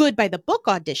of a good by the book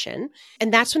audition.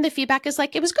 And that's when the feedback is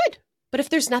like, it was good. But if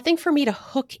there's nothing for me to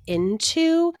hook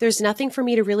into, there's nothing for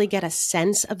me to really get a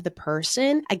sense of the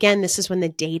person. Again, this is when the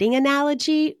dating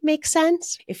analogy makes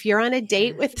sense. If you're on a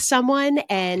date with someone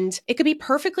and it could be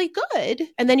perfectly good,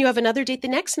 and then you have another date the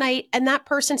next night and that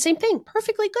person, same thing,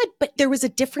 perfectly good, but there was a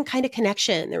different kind of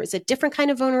connection. There was a different kind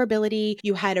of vulnerability.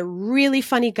 You had a really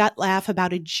funny gut laugh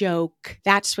about a joke.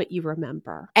 That's what you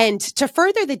remember. And to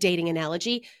further the dating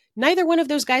analogy, neither one of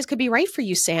those guys could be right for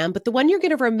you, Sam, but the one you're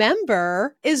going to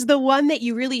remember is the one that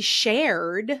you really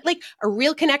shared, like a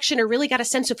real connection or really got a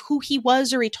sense of who he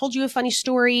was, or he told you a funny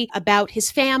story about his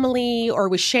family or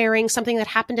was sharing something that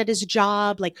happened at his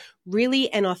job, like really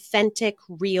an authentic,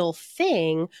 real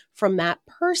thing from that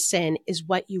person is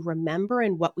what you remember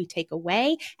and what we take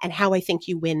away and how I think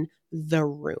you win the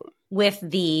room. With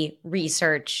the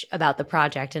research about the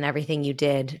project and everything you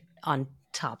did on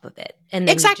top of it. And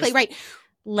then exactly, right.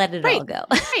 Let it all go.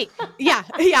 Right. Yeah.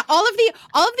 Yeah. All of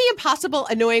the impossible,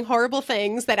 annoying, horrible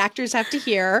things that actors have to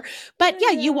hear. But yeah,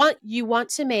 you want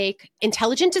to make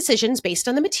intelligent decisions based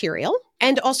on the material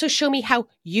and also show me how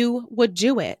you would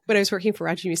do it. When I was working for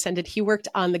Roger Musended, he worked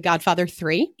on The Godfather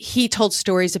 3. He told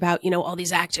stories about, all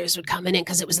these actors would come in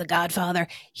because it was The Godfather.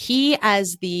 He,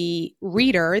 as the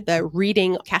reader, the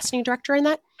reading casting director in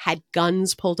that, had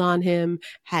guns pulled on him,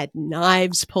 had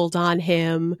knives pulled on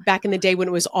him. Back in the day when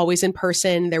it was always in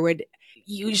person, there would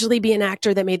usually be an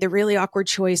actor that made the really awkward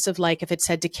choice of like, if it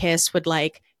said to kiss, would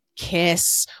like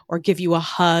kiss or give you a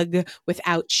hug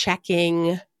without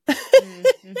checking.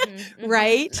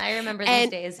 Right? I remember these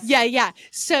days. Yeah.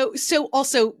 So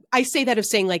also I say that of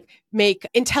saying like, make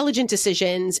intelligent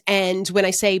decisions. And when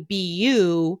I say be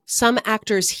you, some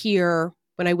actors hear,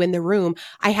 when I win the room,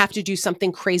 I have to do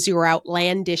something crazy or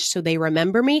outlandish so they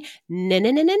remember me.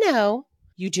 No.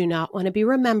 You do not want to be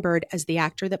remembered as the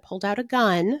actor that pulled out a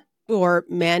gun or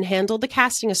manhandled the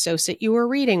casting associate you were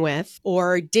reading with,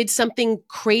 or did something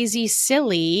crazy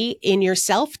silly in your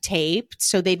self-tape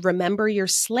so they'd remember your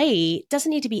slate. It doesn't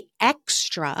need to be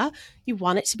extra. You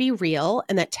want it to be real,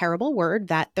 and that terrible word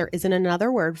that there isn't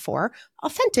another word for,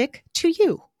 authentic to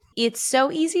you. It's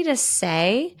so easy to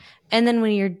say, and then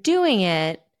when you're doing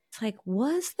it, it's like,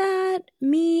 was that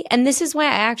me? And this is why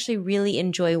I actually really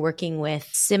enjoy working with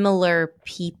similar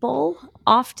people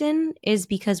often, is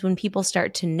because when people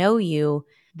start to know you,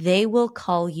 they will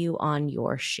call you on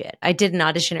your shit. I did an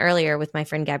audition earlier with my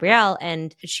friend Gabrielle,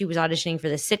 and she was auditioning for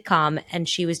this sitcom, and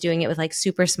she was doing it with like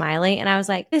super smiley. And I was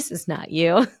like, this is not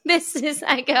you.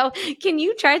 I go, can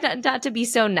you try not to be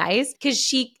so nice? Because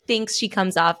she thinks she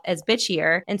comes off as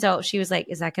bitchier. And so she was like,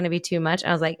 is that going to be too much? And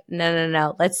I was like,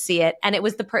 no, let's see it. And it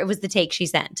was the take she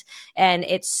sent. And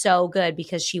it's so good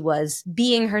because she was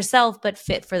being herself, but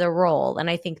fit for the role. And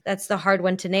I think that's the hard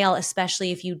one to nail,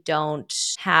 especially if you don't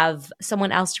have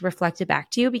someone else to reflect it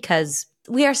back to you, because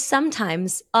we are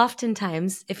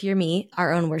oftentimes, if you're me,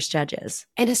 our own worst judges.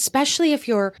 And especially if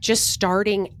you're just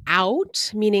starting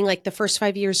out, meaning like the first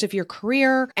 5 years of your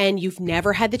career and you've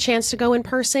never had the chance to go in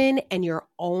person and you're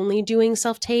only doing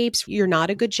self-tapes, you're not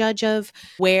a good judge of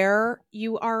where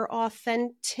you are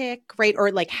authentic, right?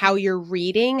 Or like how you're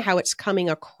reading, how it's coming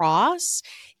across.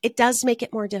 It does make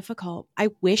it more difficult. I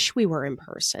wish we were in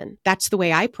person. That's the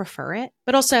way I prefer it.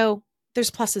 But also, there's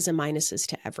pluses and minuses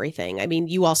to everything. I mean,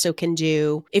 you also can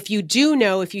if you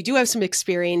do have some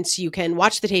experience, you can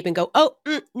watch the tape and go,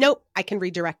 nope, I can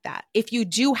redirect that. If you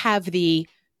do have the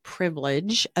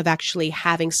privilege of actually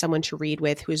having someone to read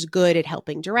with who is good at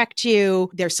helping direct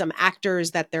you, there's some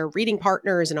actors that they're reading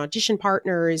partners and audition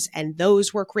partners, and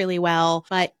those work really well.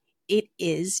 But it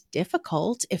is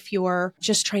difficult if you're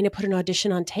just trying to put an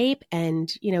audition on tape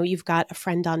and, you've got a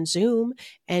friend on Zoom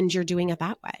and you're doing it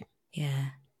that way. Yeah.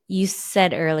 You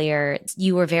said earlier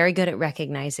you were very good at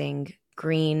recognizing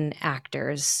green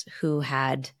actors who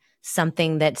had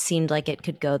something that seemed like it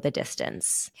could go the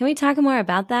distance. Can we talk more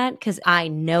about that? Because I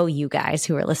know you guys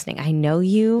who are listening. I know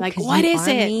you. Like, what is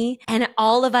it? Me. And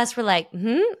all of us were like,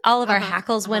 all of our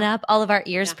hackles went up, all of our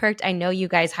ears perked. I know you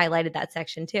guys highlighted that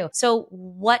section too. So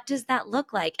what does that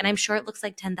look like? And I'm sure it looks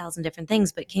like 10,000 different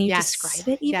things, but can you describe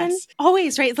it even? Yes.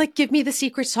 Always, right? Like, give me the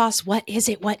secret sauce. What is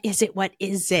it? What is it? What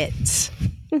is it?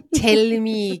 Tell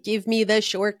me, give me the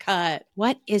shortcut.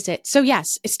 What is it? So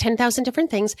yes, it's 10,000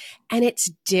 different things, and it's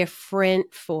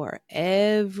different for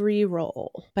every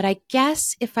role. But I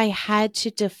guess if I had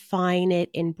to define it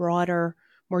in broader,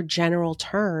 more general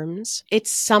terms,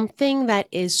 it's something that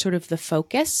is sort of the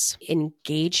focus,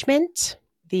 engagement,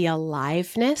 the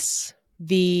aliveness,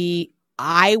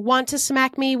 I want to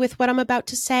smack me with what I'm about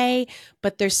to say,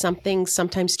 but there's something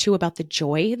sometimes too about the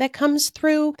joy that comes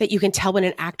through that you can tell when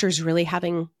an actor's really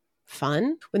having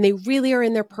fun, when they really are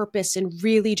in their purpose and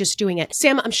really just doing it.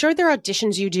 Sam, I'm sure there are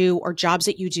auditions you do or jobs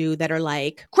that you do that are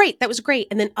like, great, that was great.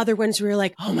 And then other ones where you're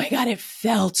like, oh my God, it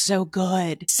felt so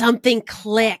good. Something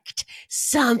clicked,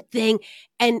 something.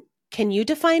 And can you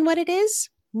define what it is?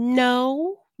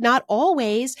 No, not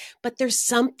always, but there's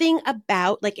something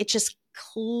about like, it just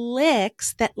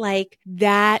clicks that like,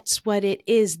 that's what it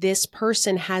is. This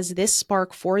person has this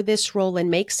spark for this role and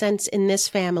makes sense in this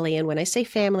family. And when I say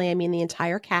family, I mean the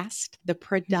entire cast, the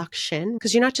production,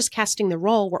 because you're not just casting the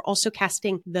role, we're also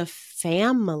casting the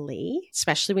family,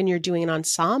 especially when you're doing an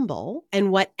ensemble,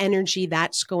 and what energy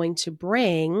that's going to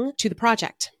bring to the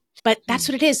project. But that's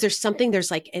what it is. There's something,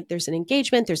 there's an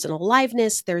engagement, there's an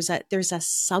aliveness, there's a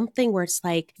something where it's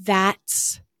like,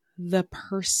 that's the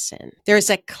person.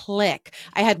 There's a click.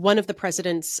 I had one of the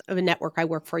presidents of a network I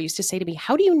work for used to say to me,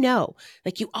 how do you know?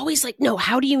 Like, you always like, no,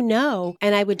 how do you know?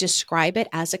 And I would describe it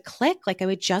as a click. Like, I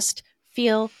would just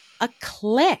feel a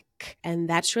click. And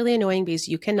that's really annoying because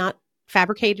you cannot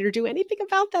fabricate it or do anything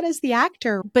about that as the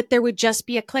actor. But there would just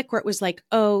be a click where it was like,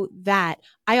 oh, that.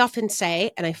 I often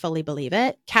say, and I fully believe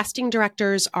it, casting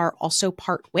directors are also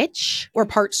part witch or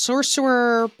part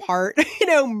sorcerer, part,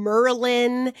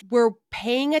 Merlin. We're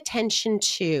paying attention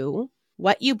to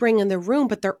what you bring in the room,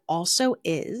 but there also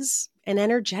is an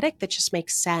energetic that just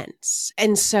makes sense.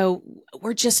 And so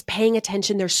we're just paying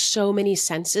attention. There's so many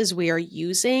senses we are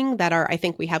using that are, I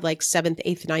think we have like 7th,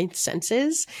 8th, 9th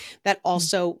senses that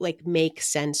also like make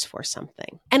sense for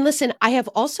something. And listen, I have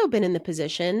also been in the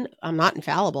position, I'm not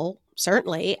infallible,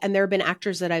 certainly. And there have been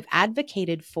actors that I've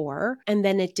advocated for, and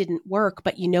then it didn't work.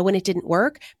 But you know when it didn't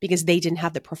work? Because they didn't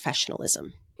have the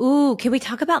professionalism. Ooh, can we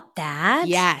talk about that?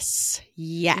 Yes.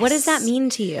 What does that mean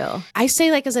to you? I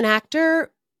say, like, as an actor,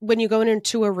 when you go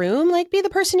into a room, like, be the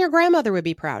person your grandmother would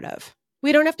be proud of.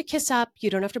 We don't have to kiss up. You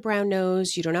don't have to brown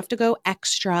nose. You don't have to go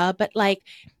extra, but like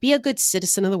be a good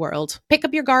citizen of the world. Pick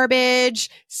up your garbage,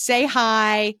 say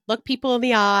hi, look people in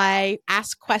the eye,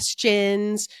 ask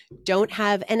questions, don't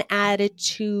have an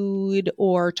attitude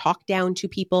or talk down to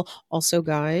people. Also,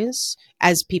 guys,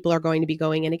 as people are going to be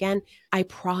going in again, I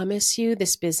promise you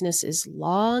this business is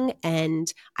long,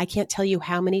 and I can't tell you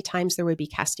how many times there would be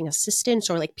casting assistants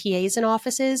or like PAs in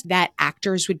offices that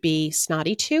actors would be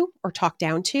snotty to or talk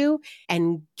down to.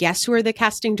 And guess who are the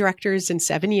casting directors in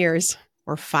 7 years?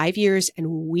 Or 5 years, and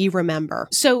we remember.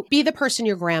 So be the person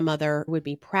your grandmother would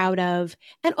be proud of.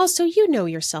 And also, you know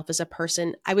yourself as a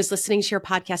person. I was listening to your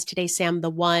podcast today, Sam,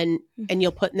 the one, and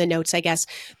you'll put in the notes, I guess,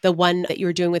 the one that you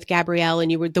were doing with Gabrielle,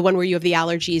 and you were the one where you have the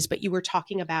allergies, but you were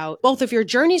talking about both of your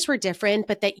journeys were different,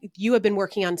 but that you have been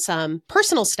working on some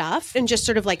personal stuff and just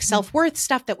sort of like self-worth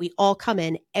stuff that we all come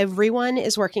in. Everyone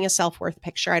is working a self-worth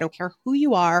picture. I don't care who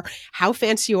you are, how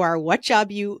fancy you are, what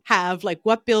job you have, like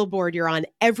what billboard you're on.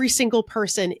 Every single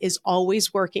person is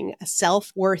always working a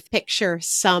self-worth picture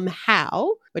somehow,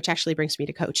 which actually brings me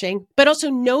to coaching, but also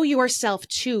know yourself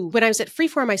too. When I was at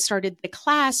Freeform, I started the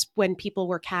class when people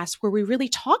were cast where we really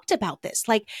talked about this,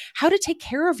 like how to take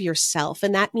care of yourself.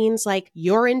 And that means like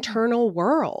your internal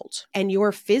world and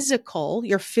your physical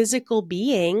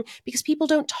being, because people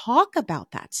don't talk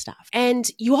about that stuff. And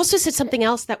you also said something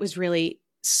else that was really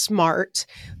smart.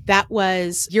 That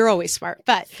was, you're always smart,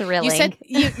 but thrilling.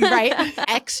 You said, right?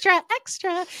 extra.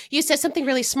 You said something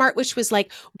really smart, which was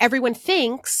like, everyone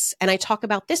thinks, and I talk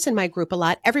about this in my group a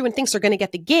lot, everyone thinks they're going to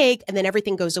get the gig and then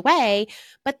everything goes away.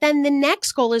 But then the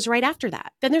next goal is right after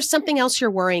that. Then there's something else you're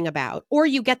worrying about, or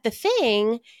you get the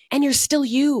thing and you're still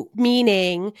you,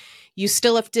 meaning you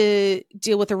still have to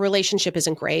deal with a relationship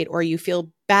isn't great, or you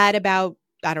feel bad about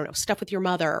I don't know, stuff with your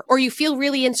mother, or you feel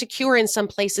really insecure in some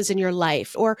places in your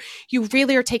life, or you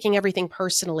really are taking everything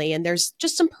personally and there's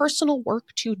just some personal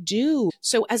work to do.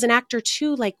 So as an actor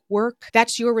too, like work,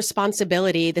 that's your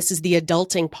responsibility. This is the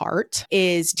adulting part,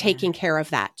 is taking care of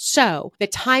that. So the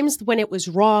times when it was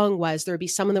wrong was there would be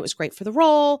someone that was great for the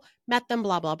role, met them,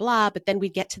 blah, blah, blah. But then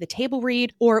we'd get to the table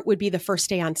read, or it would be the first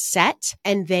day on set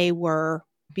and they were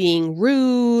being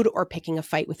rude or picking a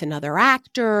fight with another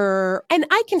actor. And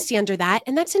I can see under that.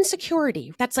 And that's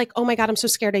insecurity. That's like, oh my God, I'm so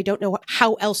scared. I don't know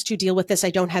how else to deal with this. I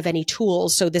don't have any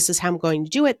tools. So this is how I'm going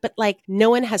to do it. But like no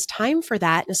one has time for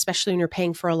that. And especially when you're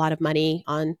paying for a lot of money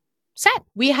on set.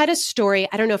 We had a story.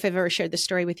 I don't know if I've ever shared this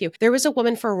story with you. There was a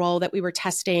woman for a role that we were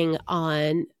testing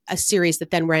on a series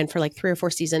that then ran for like 3 or 4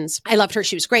 seasons. I loved her.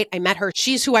 She was great. I met her.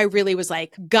 She's who I really was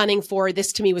like gunning for.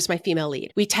 This to me was my female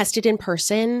lead. We tested in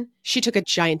person. She took a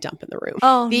giant dump in the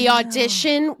room. The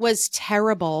audition was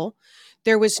terrible.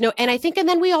 There was no, and I think, and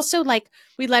then we also like,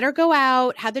 we let her go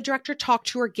out, had the director talk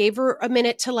to her, gave her a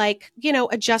minute to like,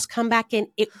 adjust, come back in.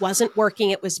 It wasn't working.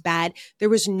 It was bad. There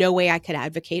was no way I could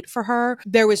advocate for her.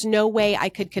 There was no way I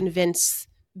could convince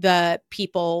the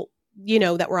people,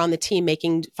 that were on the team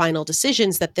making final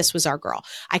decisions that this was our girl.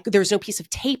 There was no piece of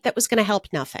tape that was going to help,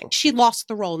 nothing. She lost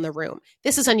the role in the room.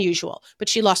 This is unusual, but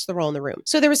she lost the role in the room.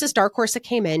 So there was this dark horse that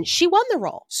came in. She won the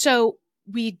role. So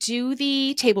we do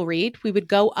the table read. We would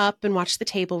go up and watch the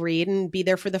table read and be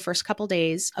there for the first couple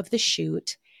days of the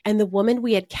shoot. And the woman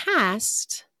we had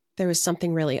cast, there was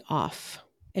something really off.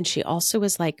 And she also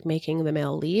was like making the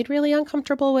male lead really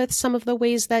uncomfortable with some of the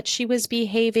ways that she was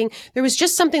behaving. There was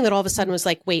just something that all of a sudden was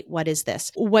like, wait, what is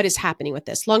this? What is happening with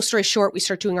this? Long story short, we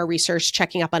start doing our research,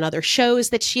 checking up on other shows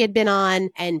that she had been on,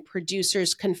 and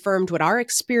producers confirmed what our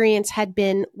experience had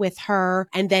been with her.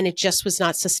 And then it just was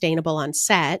not sustainable on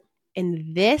set.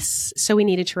 So we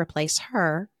needed to replace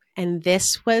her. And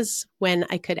this was when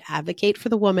I could advocate for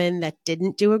the woman that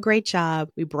didn't do a great job.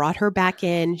 We brought her back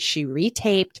in. She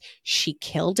retaped. She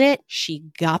killed it. She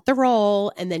got the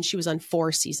role. And then she was on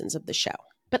 4 seasons of the show.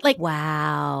 But like,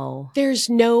 wow, there's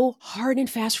no hard and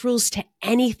fast rules to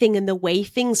anything in the way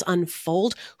things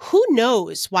unfold. Who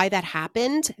knows why that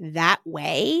happened that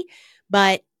way?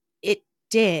 But it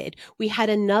did. We had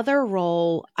another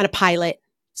role on a pilot,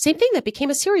 same thing that became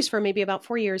a series for maybe about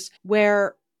 4 years,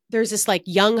 where there's this like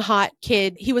young, hot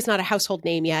kid. He was not a household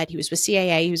name yet. He was with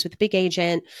CAA. He was with a big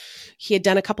agent. He had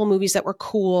done a couple movies that were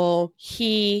cool.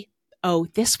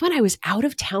 This one, I was out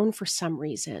of town for some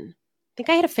reason. I think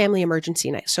I had a family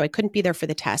emergency night, so I couldn't be there for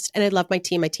the test. And I love my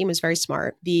team. My team was very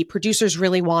smart. The producers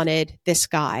really wanted this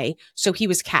guy, so he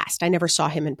was cast. I never saw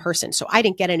him in person, so I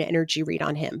didn't get an energy read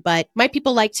on him. But my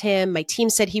people liked him. My team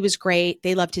said he was great.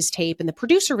 They loved his tape, and the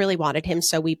producer really wanted him,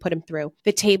 so we put him through.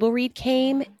 The table read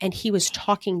came, and he was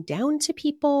talking down to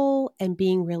people and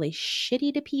being really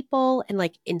shitty to people and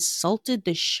like insulted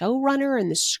the showrunner and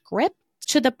the script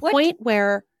to the point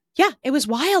where Yeah, it was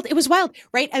wild. It was wild,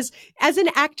 right? As an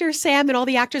actor, Sam, and all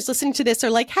the actors listening to this are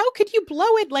like, how could you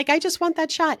blow it? Like, I just want that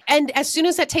shot. And as soon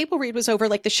as that table read was over,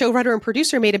 like the showrunner and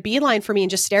producer made a beeline for me and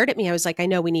just stared at me. I was like, I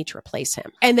know we need to replace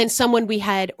him. And then someone we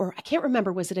had, or I can't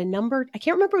remember, was it a number? I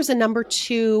can't remember, it was a number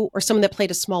 2 or someone that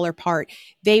played a smaller part.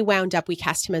 They wound up, we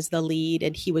cast him as the lead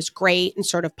and he was great and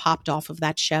sort of popped off of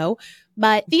that show.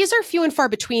 But these are few and far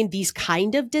between, these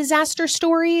kind of disaster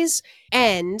stories,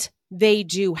 and they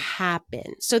do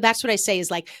happen. So that's what I say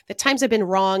is like the times I've been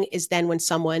wrong is then when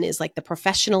someone is like the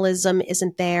professionalism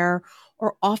isn't there,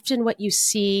 or often what you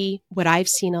see, what I've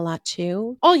seen a lot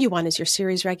too. All you want is your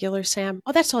series regular, Sam.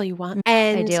 Oh, that's all you want.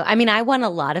 And I do. I mean, I want a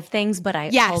lot of things, but I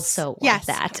also want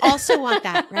that. Also want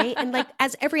that, right? And like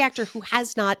as every actor who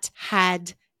has not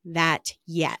had that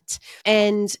yet.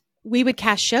 And we would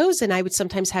cast shows and I would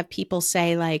sometimes have people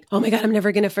say like, oh my God, I'm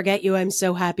never going to forget you. I'm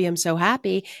so happy. I'm so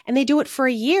happy. And they do it for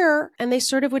a year and they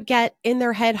sort of would get in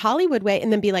their head Hollywood way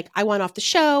and then be like, I want off the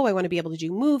show. I want to be able to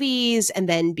do movies and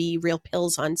then be real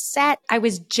pills on set. I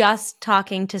was just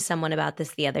talking to someone about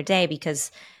this the other day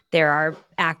because there are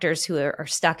actors who are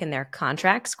stuck in their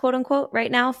contracts, quote unquote,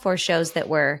 right now for shows that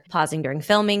were pausing during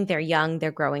filming. They're young, they're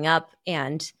growing up,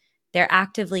 and they're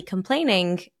actively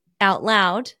complaining out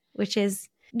loud, which is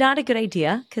not a good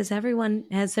idea because everyone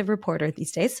has a reporter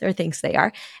these days or thinks they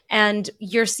are. And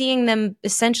you're seeing them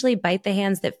essentially bite the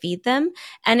hands that feed them.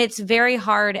 And it's very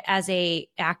hard as a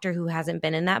actor who hasn't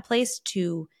been in that place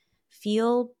to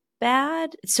feel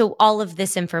bad. So all of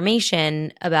this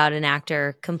information about an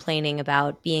actor complaining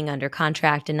about being under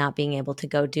contract and not being able to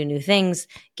go do new things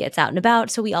gets out and about.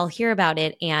 So we all hear about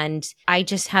it. And I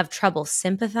just have trouble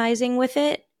sympathizing with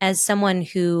it as someone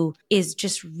who is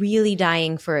just really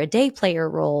dying for a day player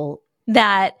role,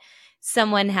 that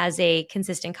someone has a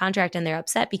consistent contract and they're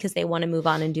upset because they want to move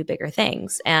on and do bigger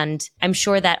things. And I'm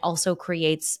sure that also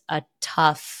creates a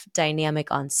tough dynamic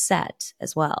on set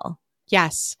as well.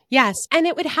 Yes. Yes. And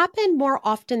it would happen more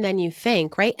often than you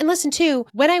think, right? And listen too,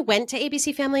 when I went to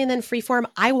ABC Family and then Freeform,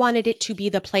 I wanted it to be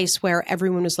the place where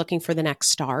everyone was looking for the next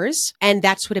stars. And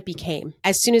that's what it became.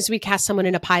 As soon as we cast someone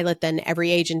in a pilot, then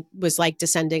every agent was like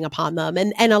descending upon them.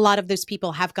 And a lot of those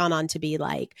people have gone on to be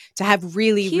like, to have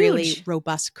really, Huge. really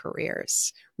robust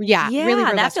careers. Yeah, Yeah, really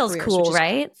robust that feels careers, cool,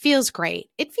 right? Feels great.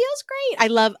 It feels great.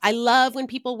 I love when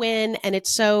people win, and it's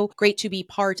so great to be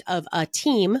part of a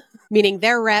team, meaning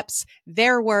their reps,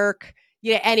 their work.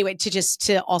 Yeah. Anyway,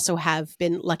 to also have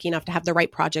been lucky enough to have the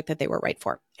right project that they were right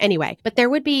for. Anyway, but there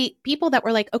would be people that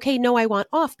were like, okay, no, I want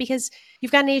off because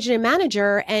you've got an agent and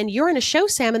manager and you're in a show,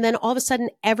 Sam. And then all of a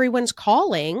sudden everyone's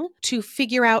calling to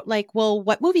figure out like, well,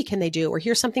 what movie can they do? Or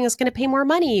here's something that's going to pay more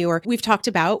money. Or we've talked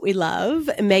about, we love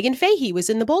Megan Fahey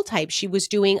was in The Bold Type. She was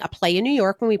doing a play in New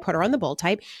York when we put her on The Bold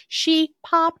Type. She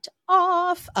popped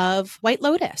off of White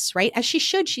Lotus, right? As she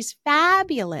should. She's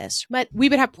fabulous. But we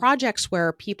would have projects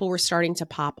where people were starting to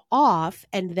pop off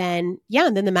and then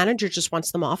the manager just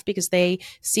wants them off because they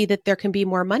see that there can be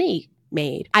more money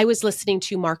made. I was listening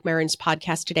to Mark Maron's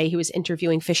podcast today. He was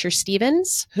interviewing Fisher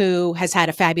Stevens, who has had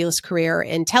a fabulous career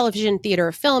in television,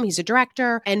 theater, film. He's a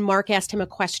director. And Mark asked him a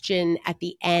question at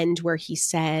the end where he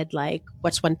said, like,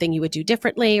 what's one thing you would do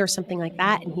differently or something like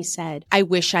that? And he said, I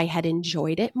wish I had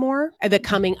enjoyed it more, the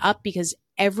coming up, because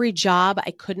every job,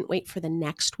 I couldn't wait for the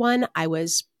next one. I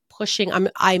was pushing,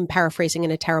 I'm paraphrasing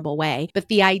in a terrible way, but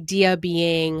the idea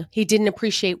being he didn't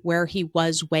appreciate where he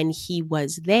was when he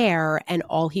was there and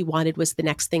all he wanted was the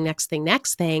next thing, next thing,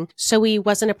 next thing. So he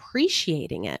wasn't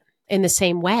appreciating it in the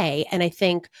same way. And I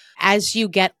think as you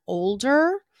get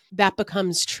older, that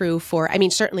becomes true for, I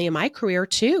mean, certainly in my career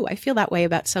too. I feel that way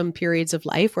about some periods of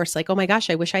life where it's like, oh my gosh,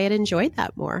 I wish I had enjoyed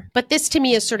that more. But this to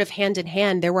me is sort of hand in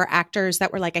hand. There were actors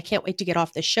that were like, I can't wait to get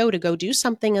off the show to go do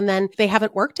something. And then they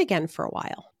haven't worked again for a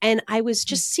while. And I was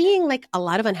just seeing like a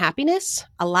lot of unhappiness,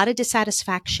 a lot of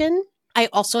dissatisfaction. I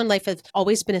also in life have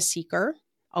always been a seeker.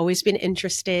 Always been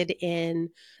interested in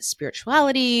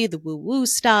spirituality, the woo-woo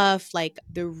stuff, like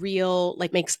the real,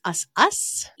 like makes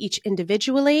us each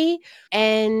individually.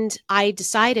 And I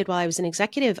decided while I was an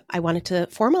executive, I wanted to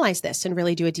formalize this and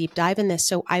really do a deep dive in this.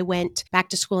 So I went back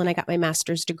to school and I got my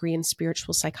master's degree in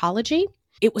spiritual psychology.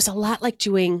 It was a lot like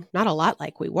not a lot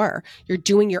like you're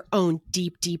doing your own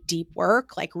deep, deep, deep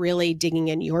work, like really digging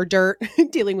in your dirt,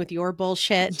 dealing with your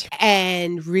bullshit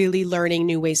and really learning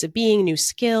new ways of being, new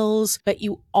skills. But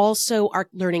you also are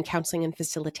learning counseling and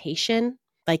facilitation.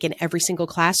 Like in every single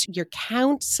class, you're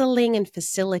counseling and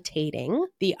facilitating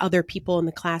the other people in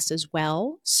the class as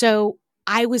well. So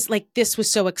I was like, this was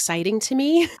so exciting to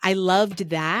me. I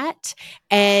loved that.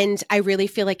 And I really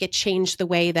feel like it changed the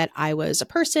way that I was a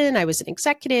person. I was an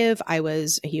executive. I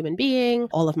was a human being,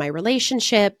 all of my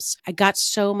relationships. I got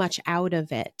so much out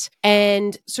of it.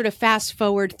 And sort of fast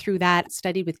forward through that,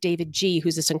 studied with David G.,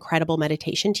 who's this incredible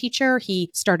meditation teacher. He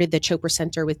started the Chopra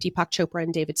Center with Deepak Chopra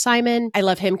and David Simon. I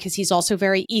love him because he's also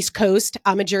very East Coast.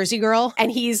 I'm a Jersey girl. And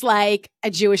he's like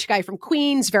a Jewish guy from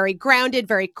Queens, very grounded,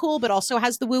 very cool, but also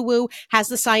has the woo-woo, has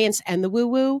the science and the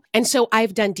woo-woo. And so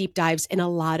I've done deep dives in a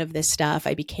lot of this stuff.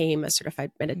 I became a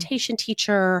certified meditation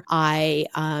teacher. I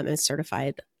am a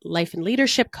certified life and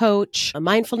leadership coach, a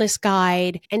mindfulness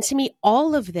guide. And to me,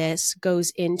 all of this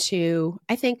goes into,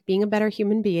 I think, being a better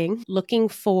human being, looking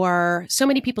for, so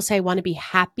many people say, I want to be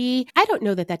happy. I don't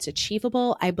know that that's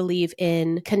achievable. I believe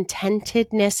in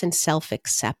contentedness and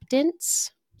self-acceptance.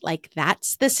 Like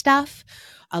that's the stuff.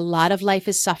 A lot of life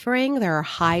is suffering. There are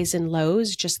highs and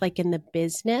lows, just like in the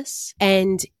business.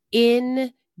 And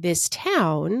in this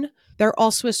town, there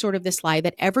also is sort of this lie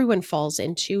that everyone falls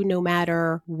into, no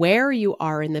matter where you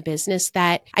are in the business,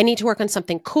 that I need to work on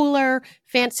something cooler,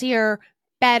 fancier,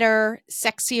 better,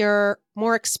 sexier,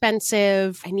 more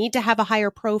expensive. I need to have a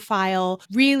higher profile.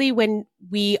 Really, when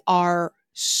we are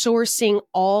sourcing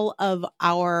all of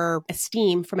our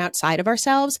esteem from outside of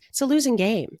ourselves, it's a losing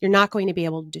game. You're not going to be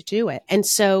able to do it. And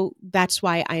so that's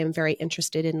why I am very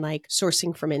interested in like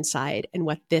sourcing from inside and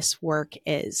what this work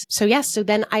is. So yes, so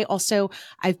then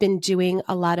I've been doing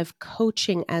a lot of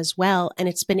coaching as well. And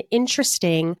it's been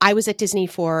interesting. I was at Disney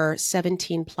for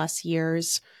 17 plus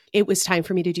years. It was time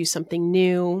for me to do something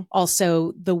new.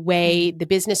 Also, the way the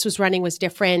business was running was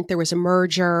different. There was a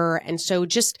merger. And so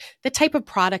just the type of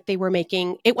product they were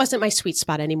making, it wasn't my sweet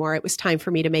spot anymore. It was time for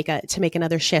me to make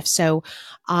another shift. So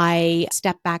I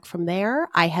stepped back from there.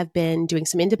 I have been doing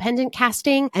some independent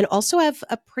casting and also have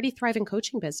a pretty thriving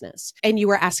coaching business. And you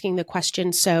were asking the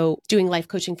question, so doing life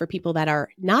coaching for people that are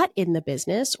not in the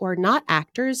business or not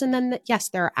actors. And then yes,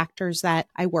 there are actors that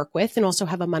I work with and also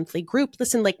have a monthly group.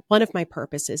 Listen, like one of my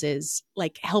purposes is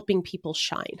like helping people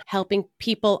shine, helping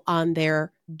people on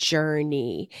their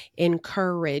journey,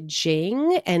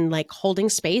 encouraging and like holding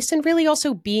space and really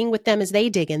also being with them as they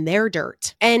dig in their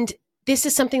dirt. And this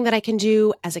is something that I can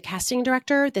do as a casting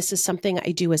director. This is something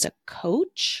I do as a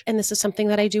coach. And this is something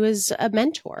that I do as a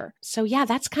mentor. So yeah,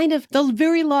 that's kind of the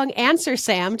very long answer,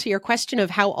 Sam, to your question of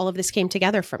how all of this came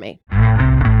together for me.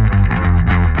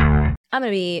 I'm going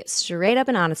to be straight up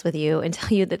and honest with you and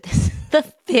tell you that this is the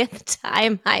 5th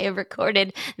time I have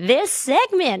recorded this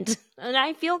segment. And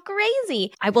I feel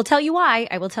crazy. I will tell you why.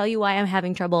 I'm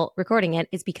having trouble recording it.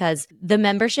 It's because the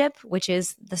membership, which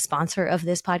is the sponsor of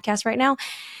this podcast right now,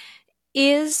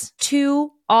 is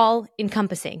too all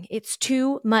encompassing. It's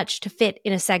too much to fit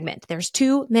in a segment. There's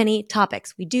too many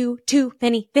topics. We do too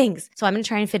many things. So I'm going to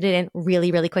try and fit it in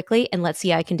really, really quickly and let's see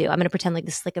how I can do. I'm going to pretend like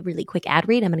this is like a really quick ad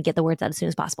read. I'm going to get the words out as soon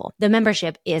as possible. The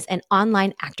membership is an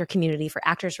online actor community for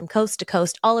actors from coast to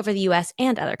coast all over the US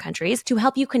and other countries to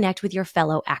help you connect with your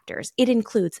fellow actors. It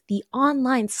includes the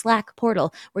online Slack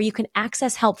portal where you can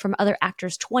access help from other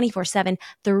actors 24/7,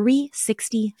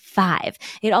 365.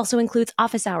 It also includes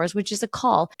office hours, which is a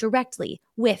call directly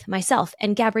with myself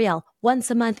and Gabrielle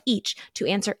once a month each to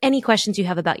answer any questions you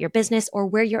have about your business or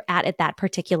where you're at that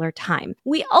particular time.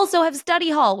 We also have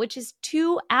study hall, which is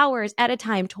 2 hours at a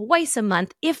time, twice a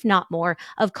month, if not more,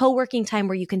 of co-working time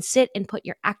where you can sit and put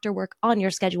your actor work on your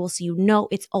schedule so you know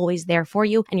it's always there for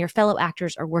you and your fellow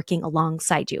actors are working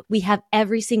alongside you. We have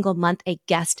every single month a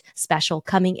guest special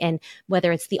coming in,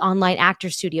 whether it's the online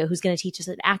actor studio who's going to teach us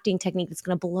an acting technique that's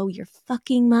going to blow your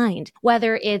fucking mind,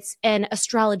 whether it's an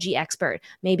astrology expert,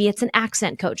 maybe it's an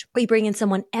accent coach. We bring in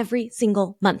someone every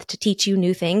single month to teach you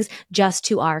new things just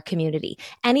to our community.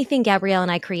 Anything Gabrielle and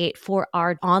I create for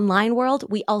our online world,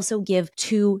 we also give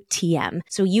to TM.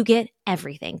 So you get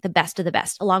everything, the best of the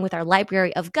best, along with our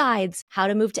library of guides, how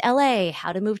to move to LA,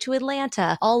 how to move to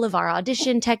Atlanta, all of our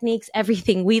audition techniques,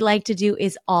 everything we like to do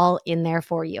is all in there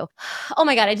for you. Oh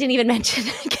my God, I didn't even mention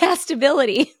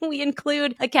castability. We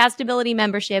include a castability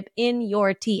membership in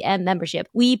your TM membership.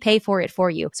 We pay for it for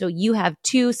you. So you have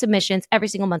 2 submissions every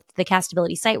single month to the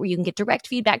castability site where you can get direct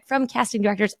feedback from casting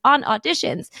directors on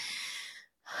auditions.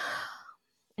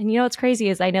 And you know what's crazy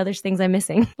is I know there's things I'm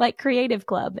missing, like Creative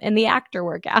Club and the actor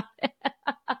workout.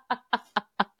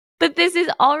 But this is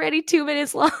already 2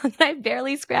 minutes long. I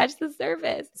barely scratched the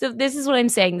surface. So this is what I'm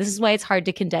saying. This is why it's hard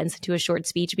to condense into a short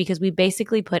speech, because we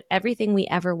basically put everything we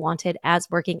ever wanted as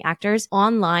working actors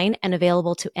online and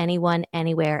available to anyone,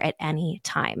 anywhere, at any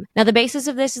time. Now, the basis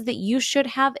of this is that you should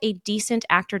have a decent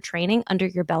actor training under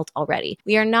your belt already.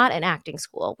 We are not an acting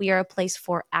school. We are a place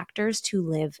for actors to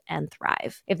live and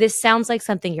thrive. If this sounds like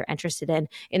something you're interested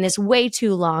in this way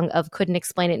too long of couldn't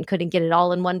explain it and couldn't get it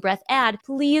all in one breath ad,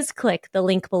 please click the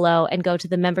link below and go to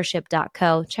the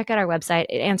membership.co. Check out our website.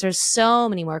 It answers so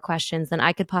many more questions than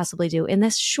I could possibly do in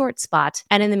this short spot.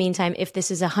 And in the meantime, if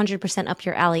this is 100% up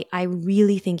your alley, I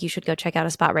really think you should go check out a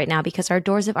spot right now, because our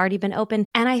doors have already been open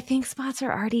and I think spots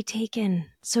are already taken.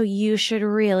 So you should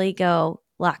really go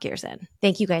lock yours in.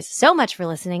 Thank you guys so much for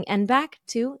listening, and back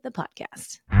to the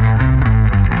podcast.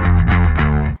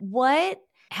 What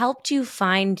helped you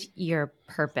find your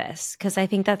purpose? Because I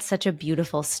think that's such a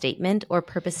beautiful statement, or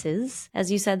purposes.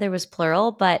 As you said, there was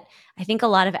plural, but I think a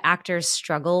lot of actors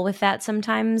struggle with that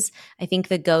sometimes. I think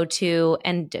the go-to,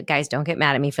 and guys, don't get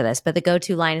mad at me for this, but the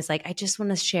go-to line is like, I just want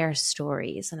to share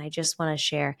stories and I just want to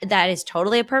share. That is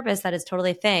totally a purpose. That is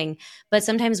totally a thing. But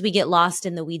sometimes we get lost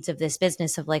in the weeds of this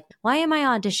business of like, why am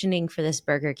I auditioning for this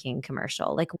Burger King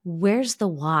commercial? Like, where's the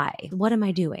why? What am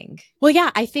I doing? Well,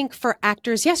 yeah, I think for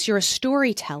actors, yes, you're a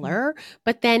storyteller,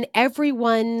 but then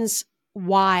everyone's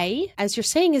why, as you're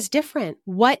saying, is different.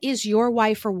 What is your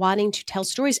why for wanting to tell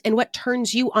stories, and what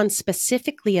turns you on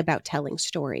specifically about telling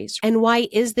stories? And why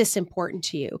is this important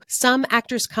to you? Some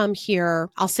actors come here,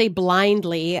 I'll say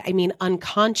blindly, I mean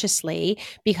unconsciously,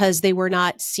 because they were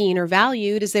not seen or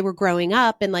valued as they were growing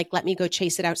up, and like, let me go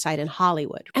chase it outside in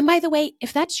Hollywood. And by the way,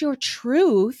 if that's your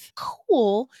truth,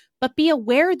 cool. But be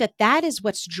aware that that is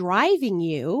what's driving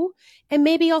you. And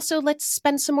maybe also let's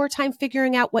spend some more time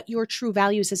figuring out what your true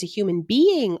values as a human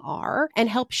being are and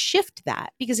help shift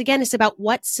that. Because again, it's about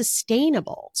what's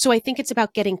sustainable. So I think it's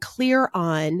about getting clear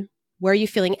on where are you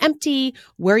feeling empty?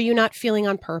 Where are you not feeling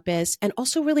on purpose? And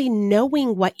also really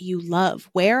knowing what you love.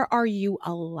 Where are you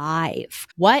alive?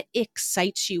 What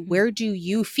excites you? Where do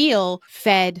you feel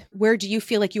fed? Where do you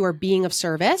feel like you are being of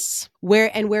service?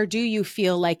 Where do you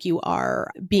feel like you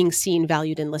are being seen,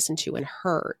 valued, and listened to and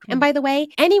heard? And by the way,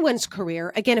 anyone's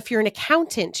career, again, if you're an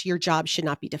accountant, your job should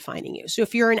not be defining you. So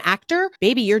if you're an actor,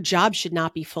 baby, your job should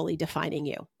not be fully defining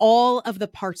you. All of the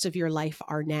parts of your life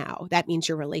are now. That means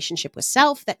your relationship with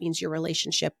self. That means your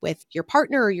relationship with your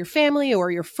partner or your family or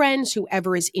your friends,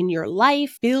 whoever is in your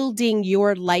life. Building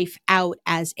your life out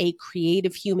as a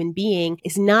creative human being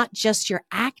is not just your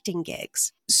acting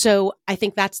gigs. So I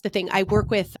think that's the thing. I work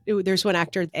with, there's one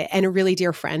actor and a really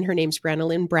dear friend. Her name's Brianna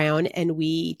Lynn Brown, and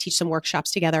we teach some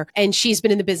workshops together. And she's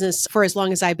been in the business for as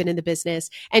long as I've been in the business.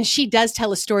 And she does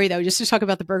tell a story, though, just to talk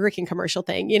about the Burger King commercial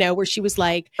thing, you know, where she was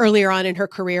like, earlier on in her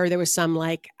career, there was some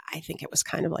like, I think it was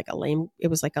kind of like it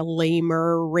was like a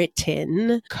lamer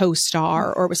written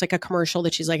co-star, or it was like a commercial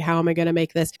that she's like, how am I going to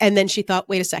make this? And then she thought,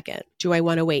 wait a second, do I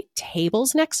want to wait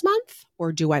tables next month?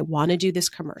 Or do I want to do this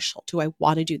commercial? Do I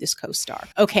want to do this co-star?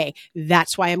 Okay,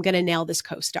 that's why I'm going to nail this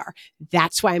co-star.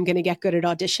 That's why I'm going to get good at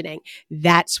auditioning.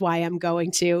 That's why I'm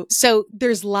going to. So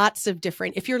there's lots of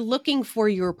different, if you're looking for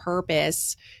your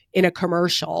purpose in a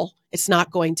commercial, it's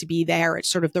not going to be there. It's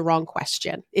sort of the wrong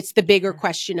question. It's the bigger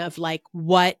question of like,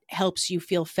 what helps you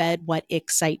feel fed? What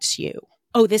excites you?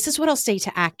 Oh, this is what I'll say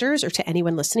to actors or to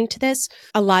anyone listening to this.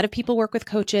 A lot of people work with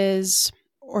coaches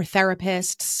or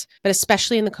therapists, but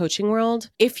especially in the coaching world,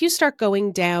 if you start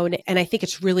going down, and I think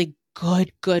it's really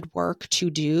good work to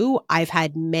do. I've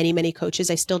had many coaches,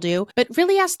 I still do, but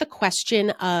really ask the question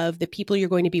of the people you're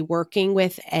going to be working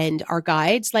with and our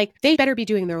guides, like they better be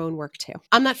doing their own work too.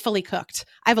 I'm not fully cooked.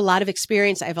 I have a lot of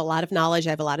experience. I have a lot of knowledge.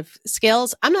 I have a lot of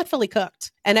skills. I'm not fully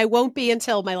cooked, and I won't be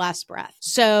until my last breath.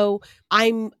 So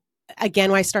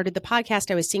again, when I started the podcast,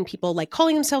 I was seeing people like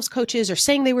calling themselves coaches or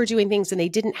saying they were doing things and they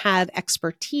didn't have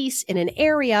expertise in an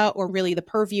area or really the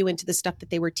purview into the stuff that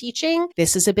they were teaching.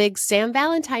 This is a big Sam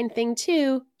Valentine thing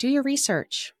too. Do your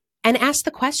research. And ask the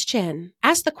question.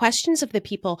 Ask the questions of the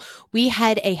people. We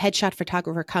had a headshot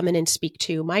photographer come in and speak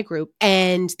to my group.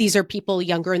 And these are people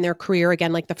younger in their career,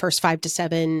 again, like the first 5 to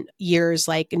 7 years,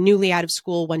 like newly out of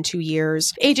school, 1-2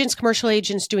 years. Agents, commercial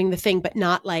agents doing the thing, but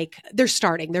not like they're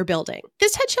starting, they're building.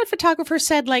 This headshot photographer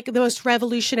said like the most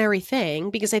revolutionary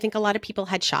thing, because I think a lot of people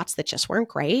had shots that just weren't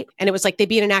great. And it was like they'd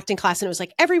be in an acting class and it was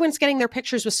like everyone's getting their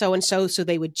pictures with so-and-so. So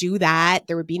they would do that.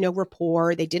 There would be no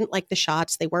rapport. They didn't like the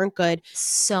shots. They weren't good.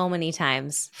 So many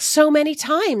times,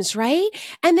 right?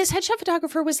 And this headshot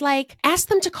photographer was like, ask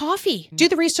them to coffee, do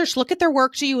the research, look at their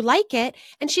work. Do you like it?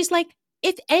 And she's like,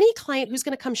 if any client who's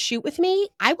going to come shoot with me,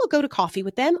 I will go to coffee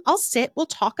with them. I'll sit. We'll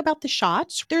talk about the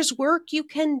shots. There's work you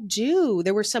can do.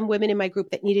 There were some women in my group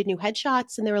that needed new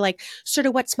headshots, and they were like, sort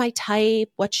of, what's my type?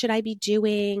 What should I be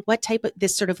doing? What type of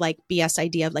this sort of like BS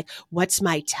idea of like, what's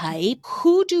my type?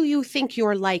 Who do you think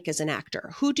you're like as an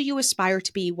actor? Who do you aspire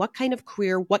to be? What kind of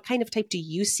career? What kind of type do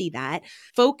you see that?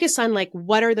 Focus on like,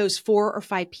 what are those 4 or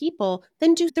 5 people?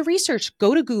 Then do the research.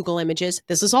 Go to Google Images.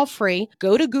 This is all free.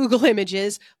 Go to Google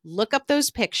Images, look up those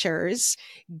pictures,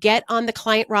 get on the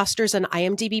client rosters on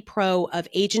IMDb Pro of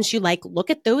agents you like, look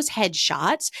at those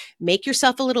headshots, make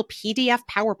yourself a little PDF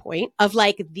PowerPoint of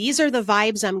like, these are the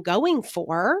vibes I'm going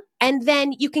for. And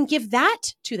then you can give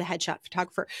that to the headshot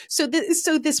photographer. So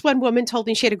this one woman told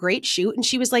me she had a great shoot, and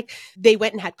she was like, they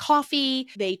went and had coffee.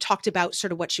 They talked about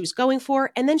sort of what she was going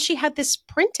for. And then she had this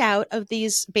printout of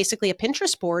these, basically a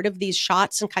Pinterest board of these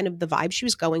shots and kind of the vibe she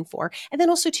was going for. And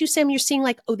then also too, Sam, you're seeing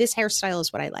like, oh, this hairstyle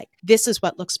is what I like. This is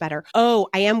what looks better. Oh,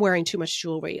 I am wearing too much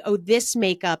jewelry. Oh, this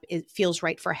makeup, it feels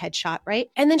right for a headshot,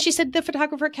 right? And then she said the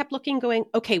photographer kept looking, going,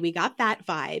 okay, we got that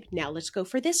vibe. Now let's go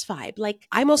for this vibe. Like,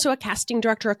 I'm also a casting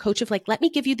director, a coach of like, let me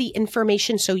give you the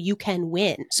information so you can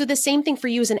win. So the same thing for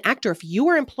you as an actor. If you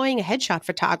are employing a headshot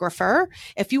photographer,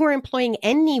 if you are employing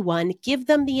anyone, give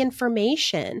them the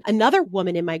information. Another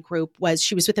woman in my group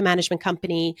she was with a management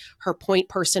company. Her point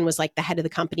person was like the head of the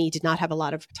company, did not have a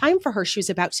lot of time for her. She was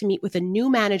about to meet with a new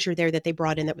manager there that they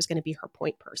brought in that was going to be her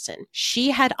point person.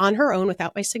 She had on her own,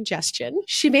 without my suggestion,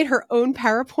 she made her own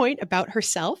PowerPoint about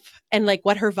herself and like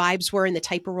what her vibes were and the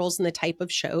type of roles and the type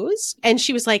of shows. And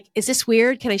she was like, is this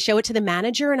weird? Can I show it to the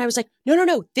manager? And I was like,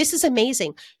 no, this is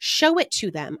amazing. Show it to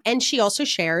them. And she also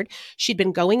shared, she'd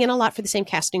been going in a lot for the same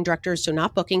casting directors, so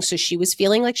not booking. So she was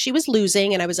feeling like she was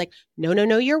losing. And I was like, no,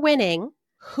 you're winning.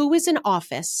 Who is an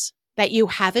office that you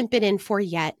haven't been in for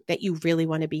yet that you really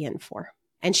want to be in for?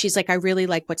 And she's like, I really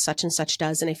like what such and such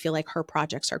does. And I feel like her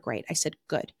projects are great. I said,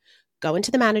 good. Go into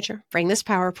the manager, bring this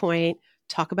PowerPoint,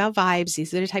 talk about vibes.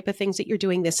 These are the type of things that you're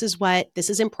doing. This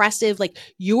is impressive. Like,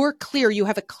 you're clear. You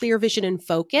have a clear vision and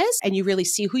focus, and you really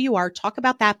see who you are. Talk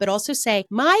about that, but also say,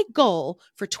 my goal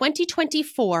for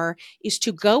 2024 is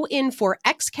to go in for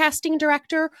X casting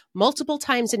director multiple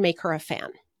times and make her a fan.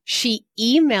 She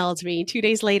emailed me 2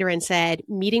 days later and said,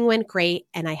 meeting went great,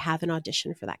 and I have an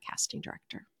audition for that casting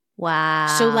director. Wow.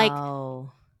 So like,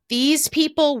 these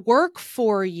people work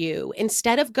for you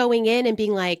instead of going in and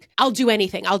being like, I'll do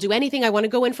anything. I want to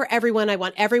go in for everyone. I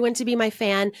want everyone to be my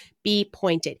fan. Be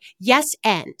pointed. Yes.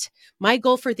 And my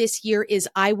goal for this year is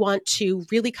I want to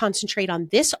really concentrate on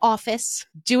this office,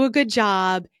 do a good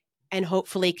job, and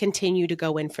hopefully continue to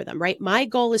go in for them, right? My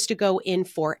goal is to go in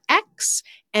for X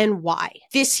and Y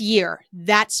this year.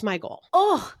 That's my goal.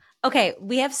 Oh, okay.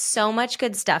 We have so much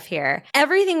good stuff here.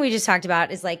 Everything we just talked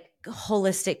about is like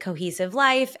holistic, cohesive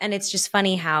life. And it's just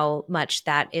funny how much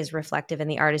that is reflective in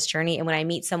the artist journey. And when I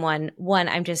meet someone,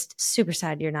 I'm just super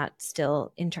sad you're not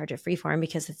still in charge of Freeform,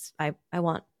 because I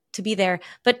want to be there.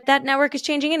 But that network is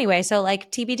changing anyway. So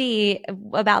like TBD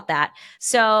about that.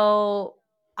 So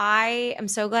I am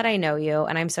so glad I know you,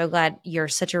 and I'm so glad you're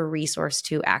such a resource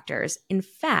to actors. In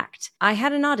fact, I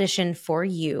had an audition for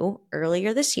you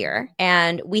earlier this year,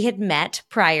 and we had met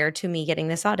prior to me getting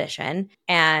this audition,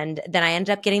 and then I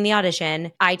ended up getting the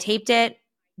audition. I taped it,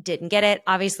 didn't get it.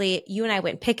 Obviously, you and I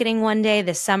went picketing one day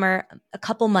this summer, a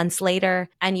couple months later,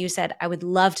 and you said, I would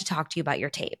love to talk to you about your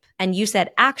tape. And you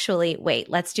said, actually, wait,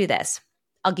 let's do this.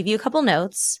 I'll give you a couple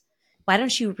notes. Why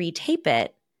don't you retape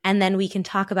it? And then we can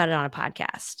talk about it on a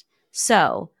podcast.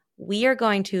 So we are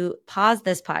going to pause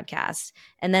this podcast,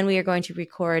 and then we are going to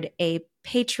record a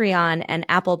Patreon and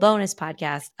Apple bonus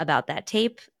podcast about that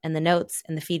tape and the notes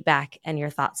and the feedback and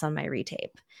your thoughts on my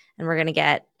retape. And we're going to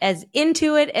get as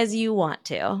into it as you want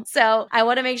to. So I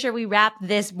want to make sure we wrap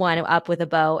this one up with a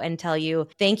bow and tell you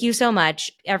thank you so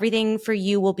much. Everything for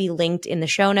you will be linked in the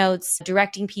show notes,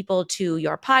 directing people to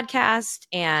your podcast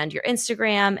and your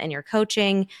Instagram and your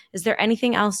coaching. Is there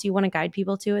anything else you want to guide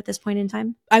people to at this point in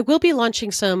time? I will be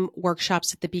launching some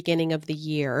workshops at the beginning of the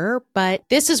year, but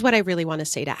this is what I really want to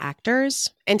say to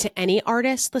actors and to any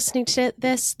artist listening to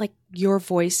this. Like, your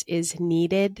voice is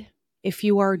needed. If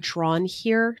you are drawn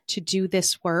here to do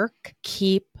this work,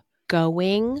 keep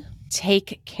going.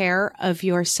 Take care of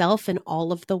yourself in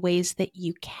all of the ways that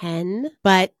you can.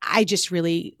 But I just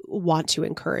really want to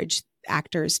encourage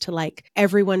actors to, like,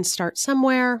 everyone start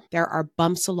somewhere. There are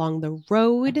bumps along the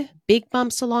road, big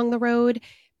bumps along the road,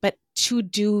 but to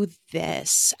do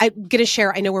this. I'm going to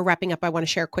share, I know we're wrapping up. I want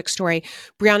to share a quick story.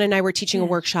 Brianna and I were teaching a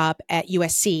workshop at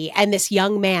USC, and this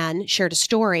young man shared a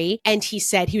story, and he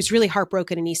said he was really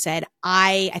heartbroken. And he said,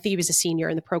 I think he was a senior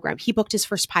in the program. He booked his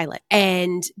first pilot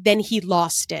and then he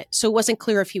lost it. So it wasn't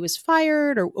clear if he was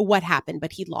fired or what happened,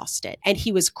 but he lost it. And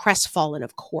he was crestfallen,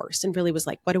 of course, and really was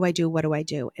like, what do I do? What do I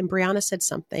do? And Brianna said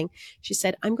something. She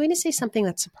said, I'm going to say something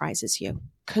that surprises you.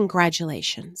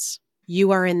 Congratulations.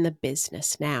 You are in the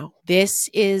business now. This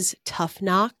is tough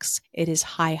knocks. It is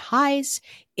high highs.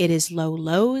 It is low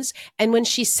lows. And when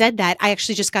she said that, I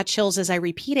actually just got chills as I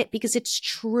repeat it because it's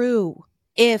true.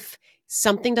 If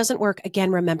something doesn't work,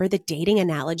 again, remember the dating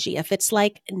analogy. If it's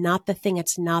like not the thing,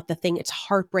 it's not the thing. It's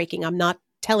heartbreaking. I'm not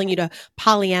telling you to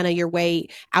Pollyanna your way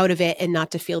out of it and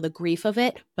not to feel the grief of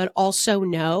it, but also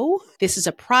know this is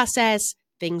a process.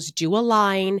 Things do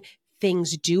align.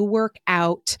 Things do work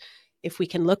out. If we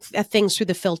can look at things through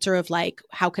the filter of like,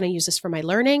 how can I use this for my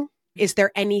learning? Is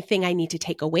there anything I need to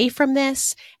take away from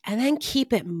this? And then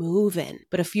keep it moving.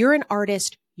 But if you're an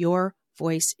artist, your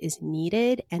voice is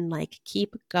needed and like,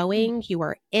 keep going. You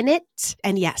are in it.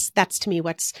 And yes, that's to me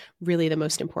what's really the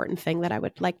most important thing that I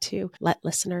would like to let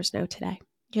listeners know today.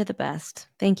 You're the best.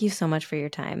 Thank you so much for your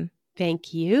time.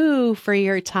 Thank you for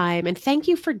your time. And thank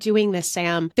you for doing this,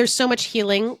 Sam. There's so much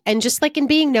healing and just like in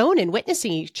being known and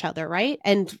witnessing each other, right?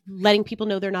 And letting people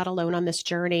know they're not alone on this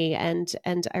journey. And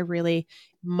I really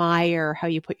admire how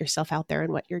you put yourself out there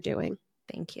and what you're doing.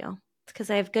 Thank you. It's because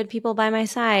I have good people by my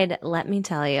side, let me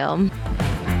tell you.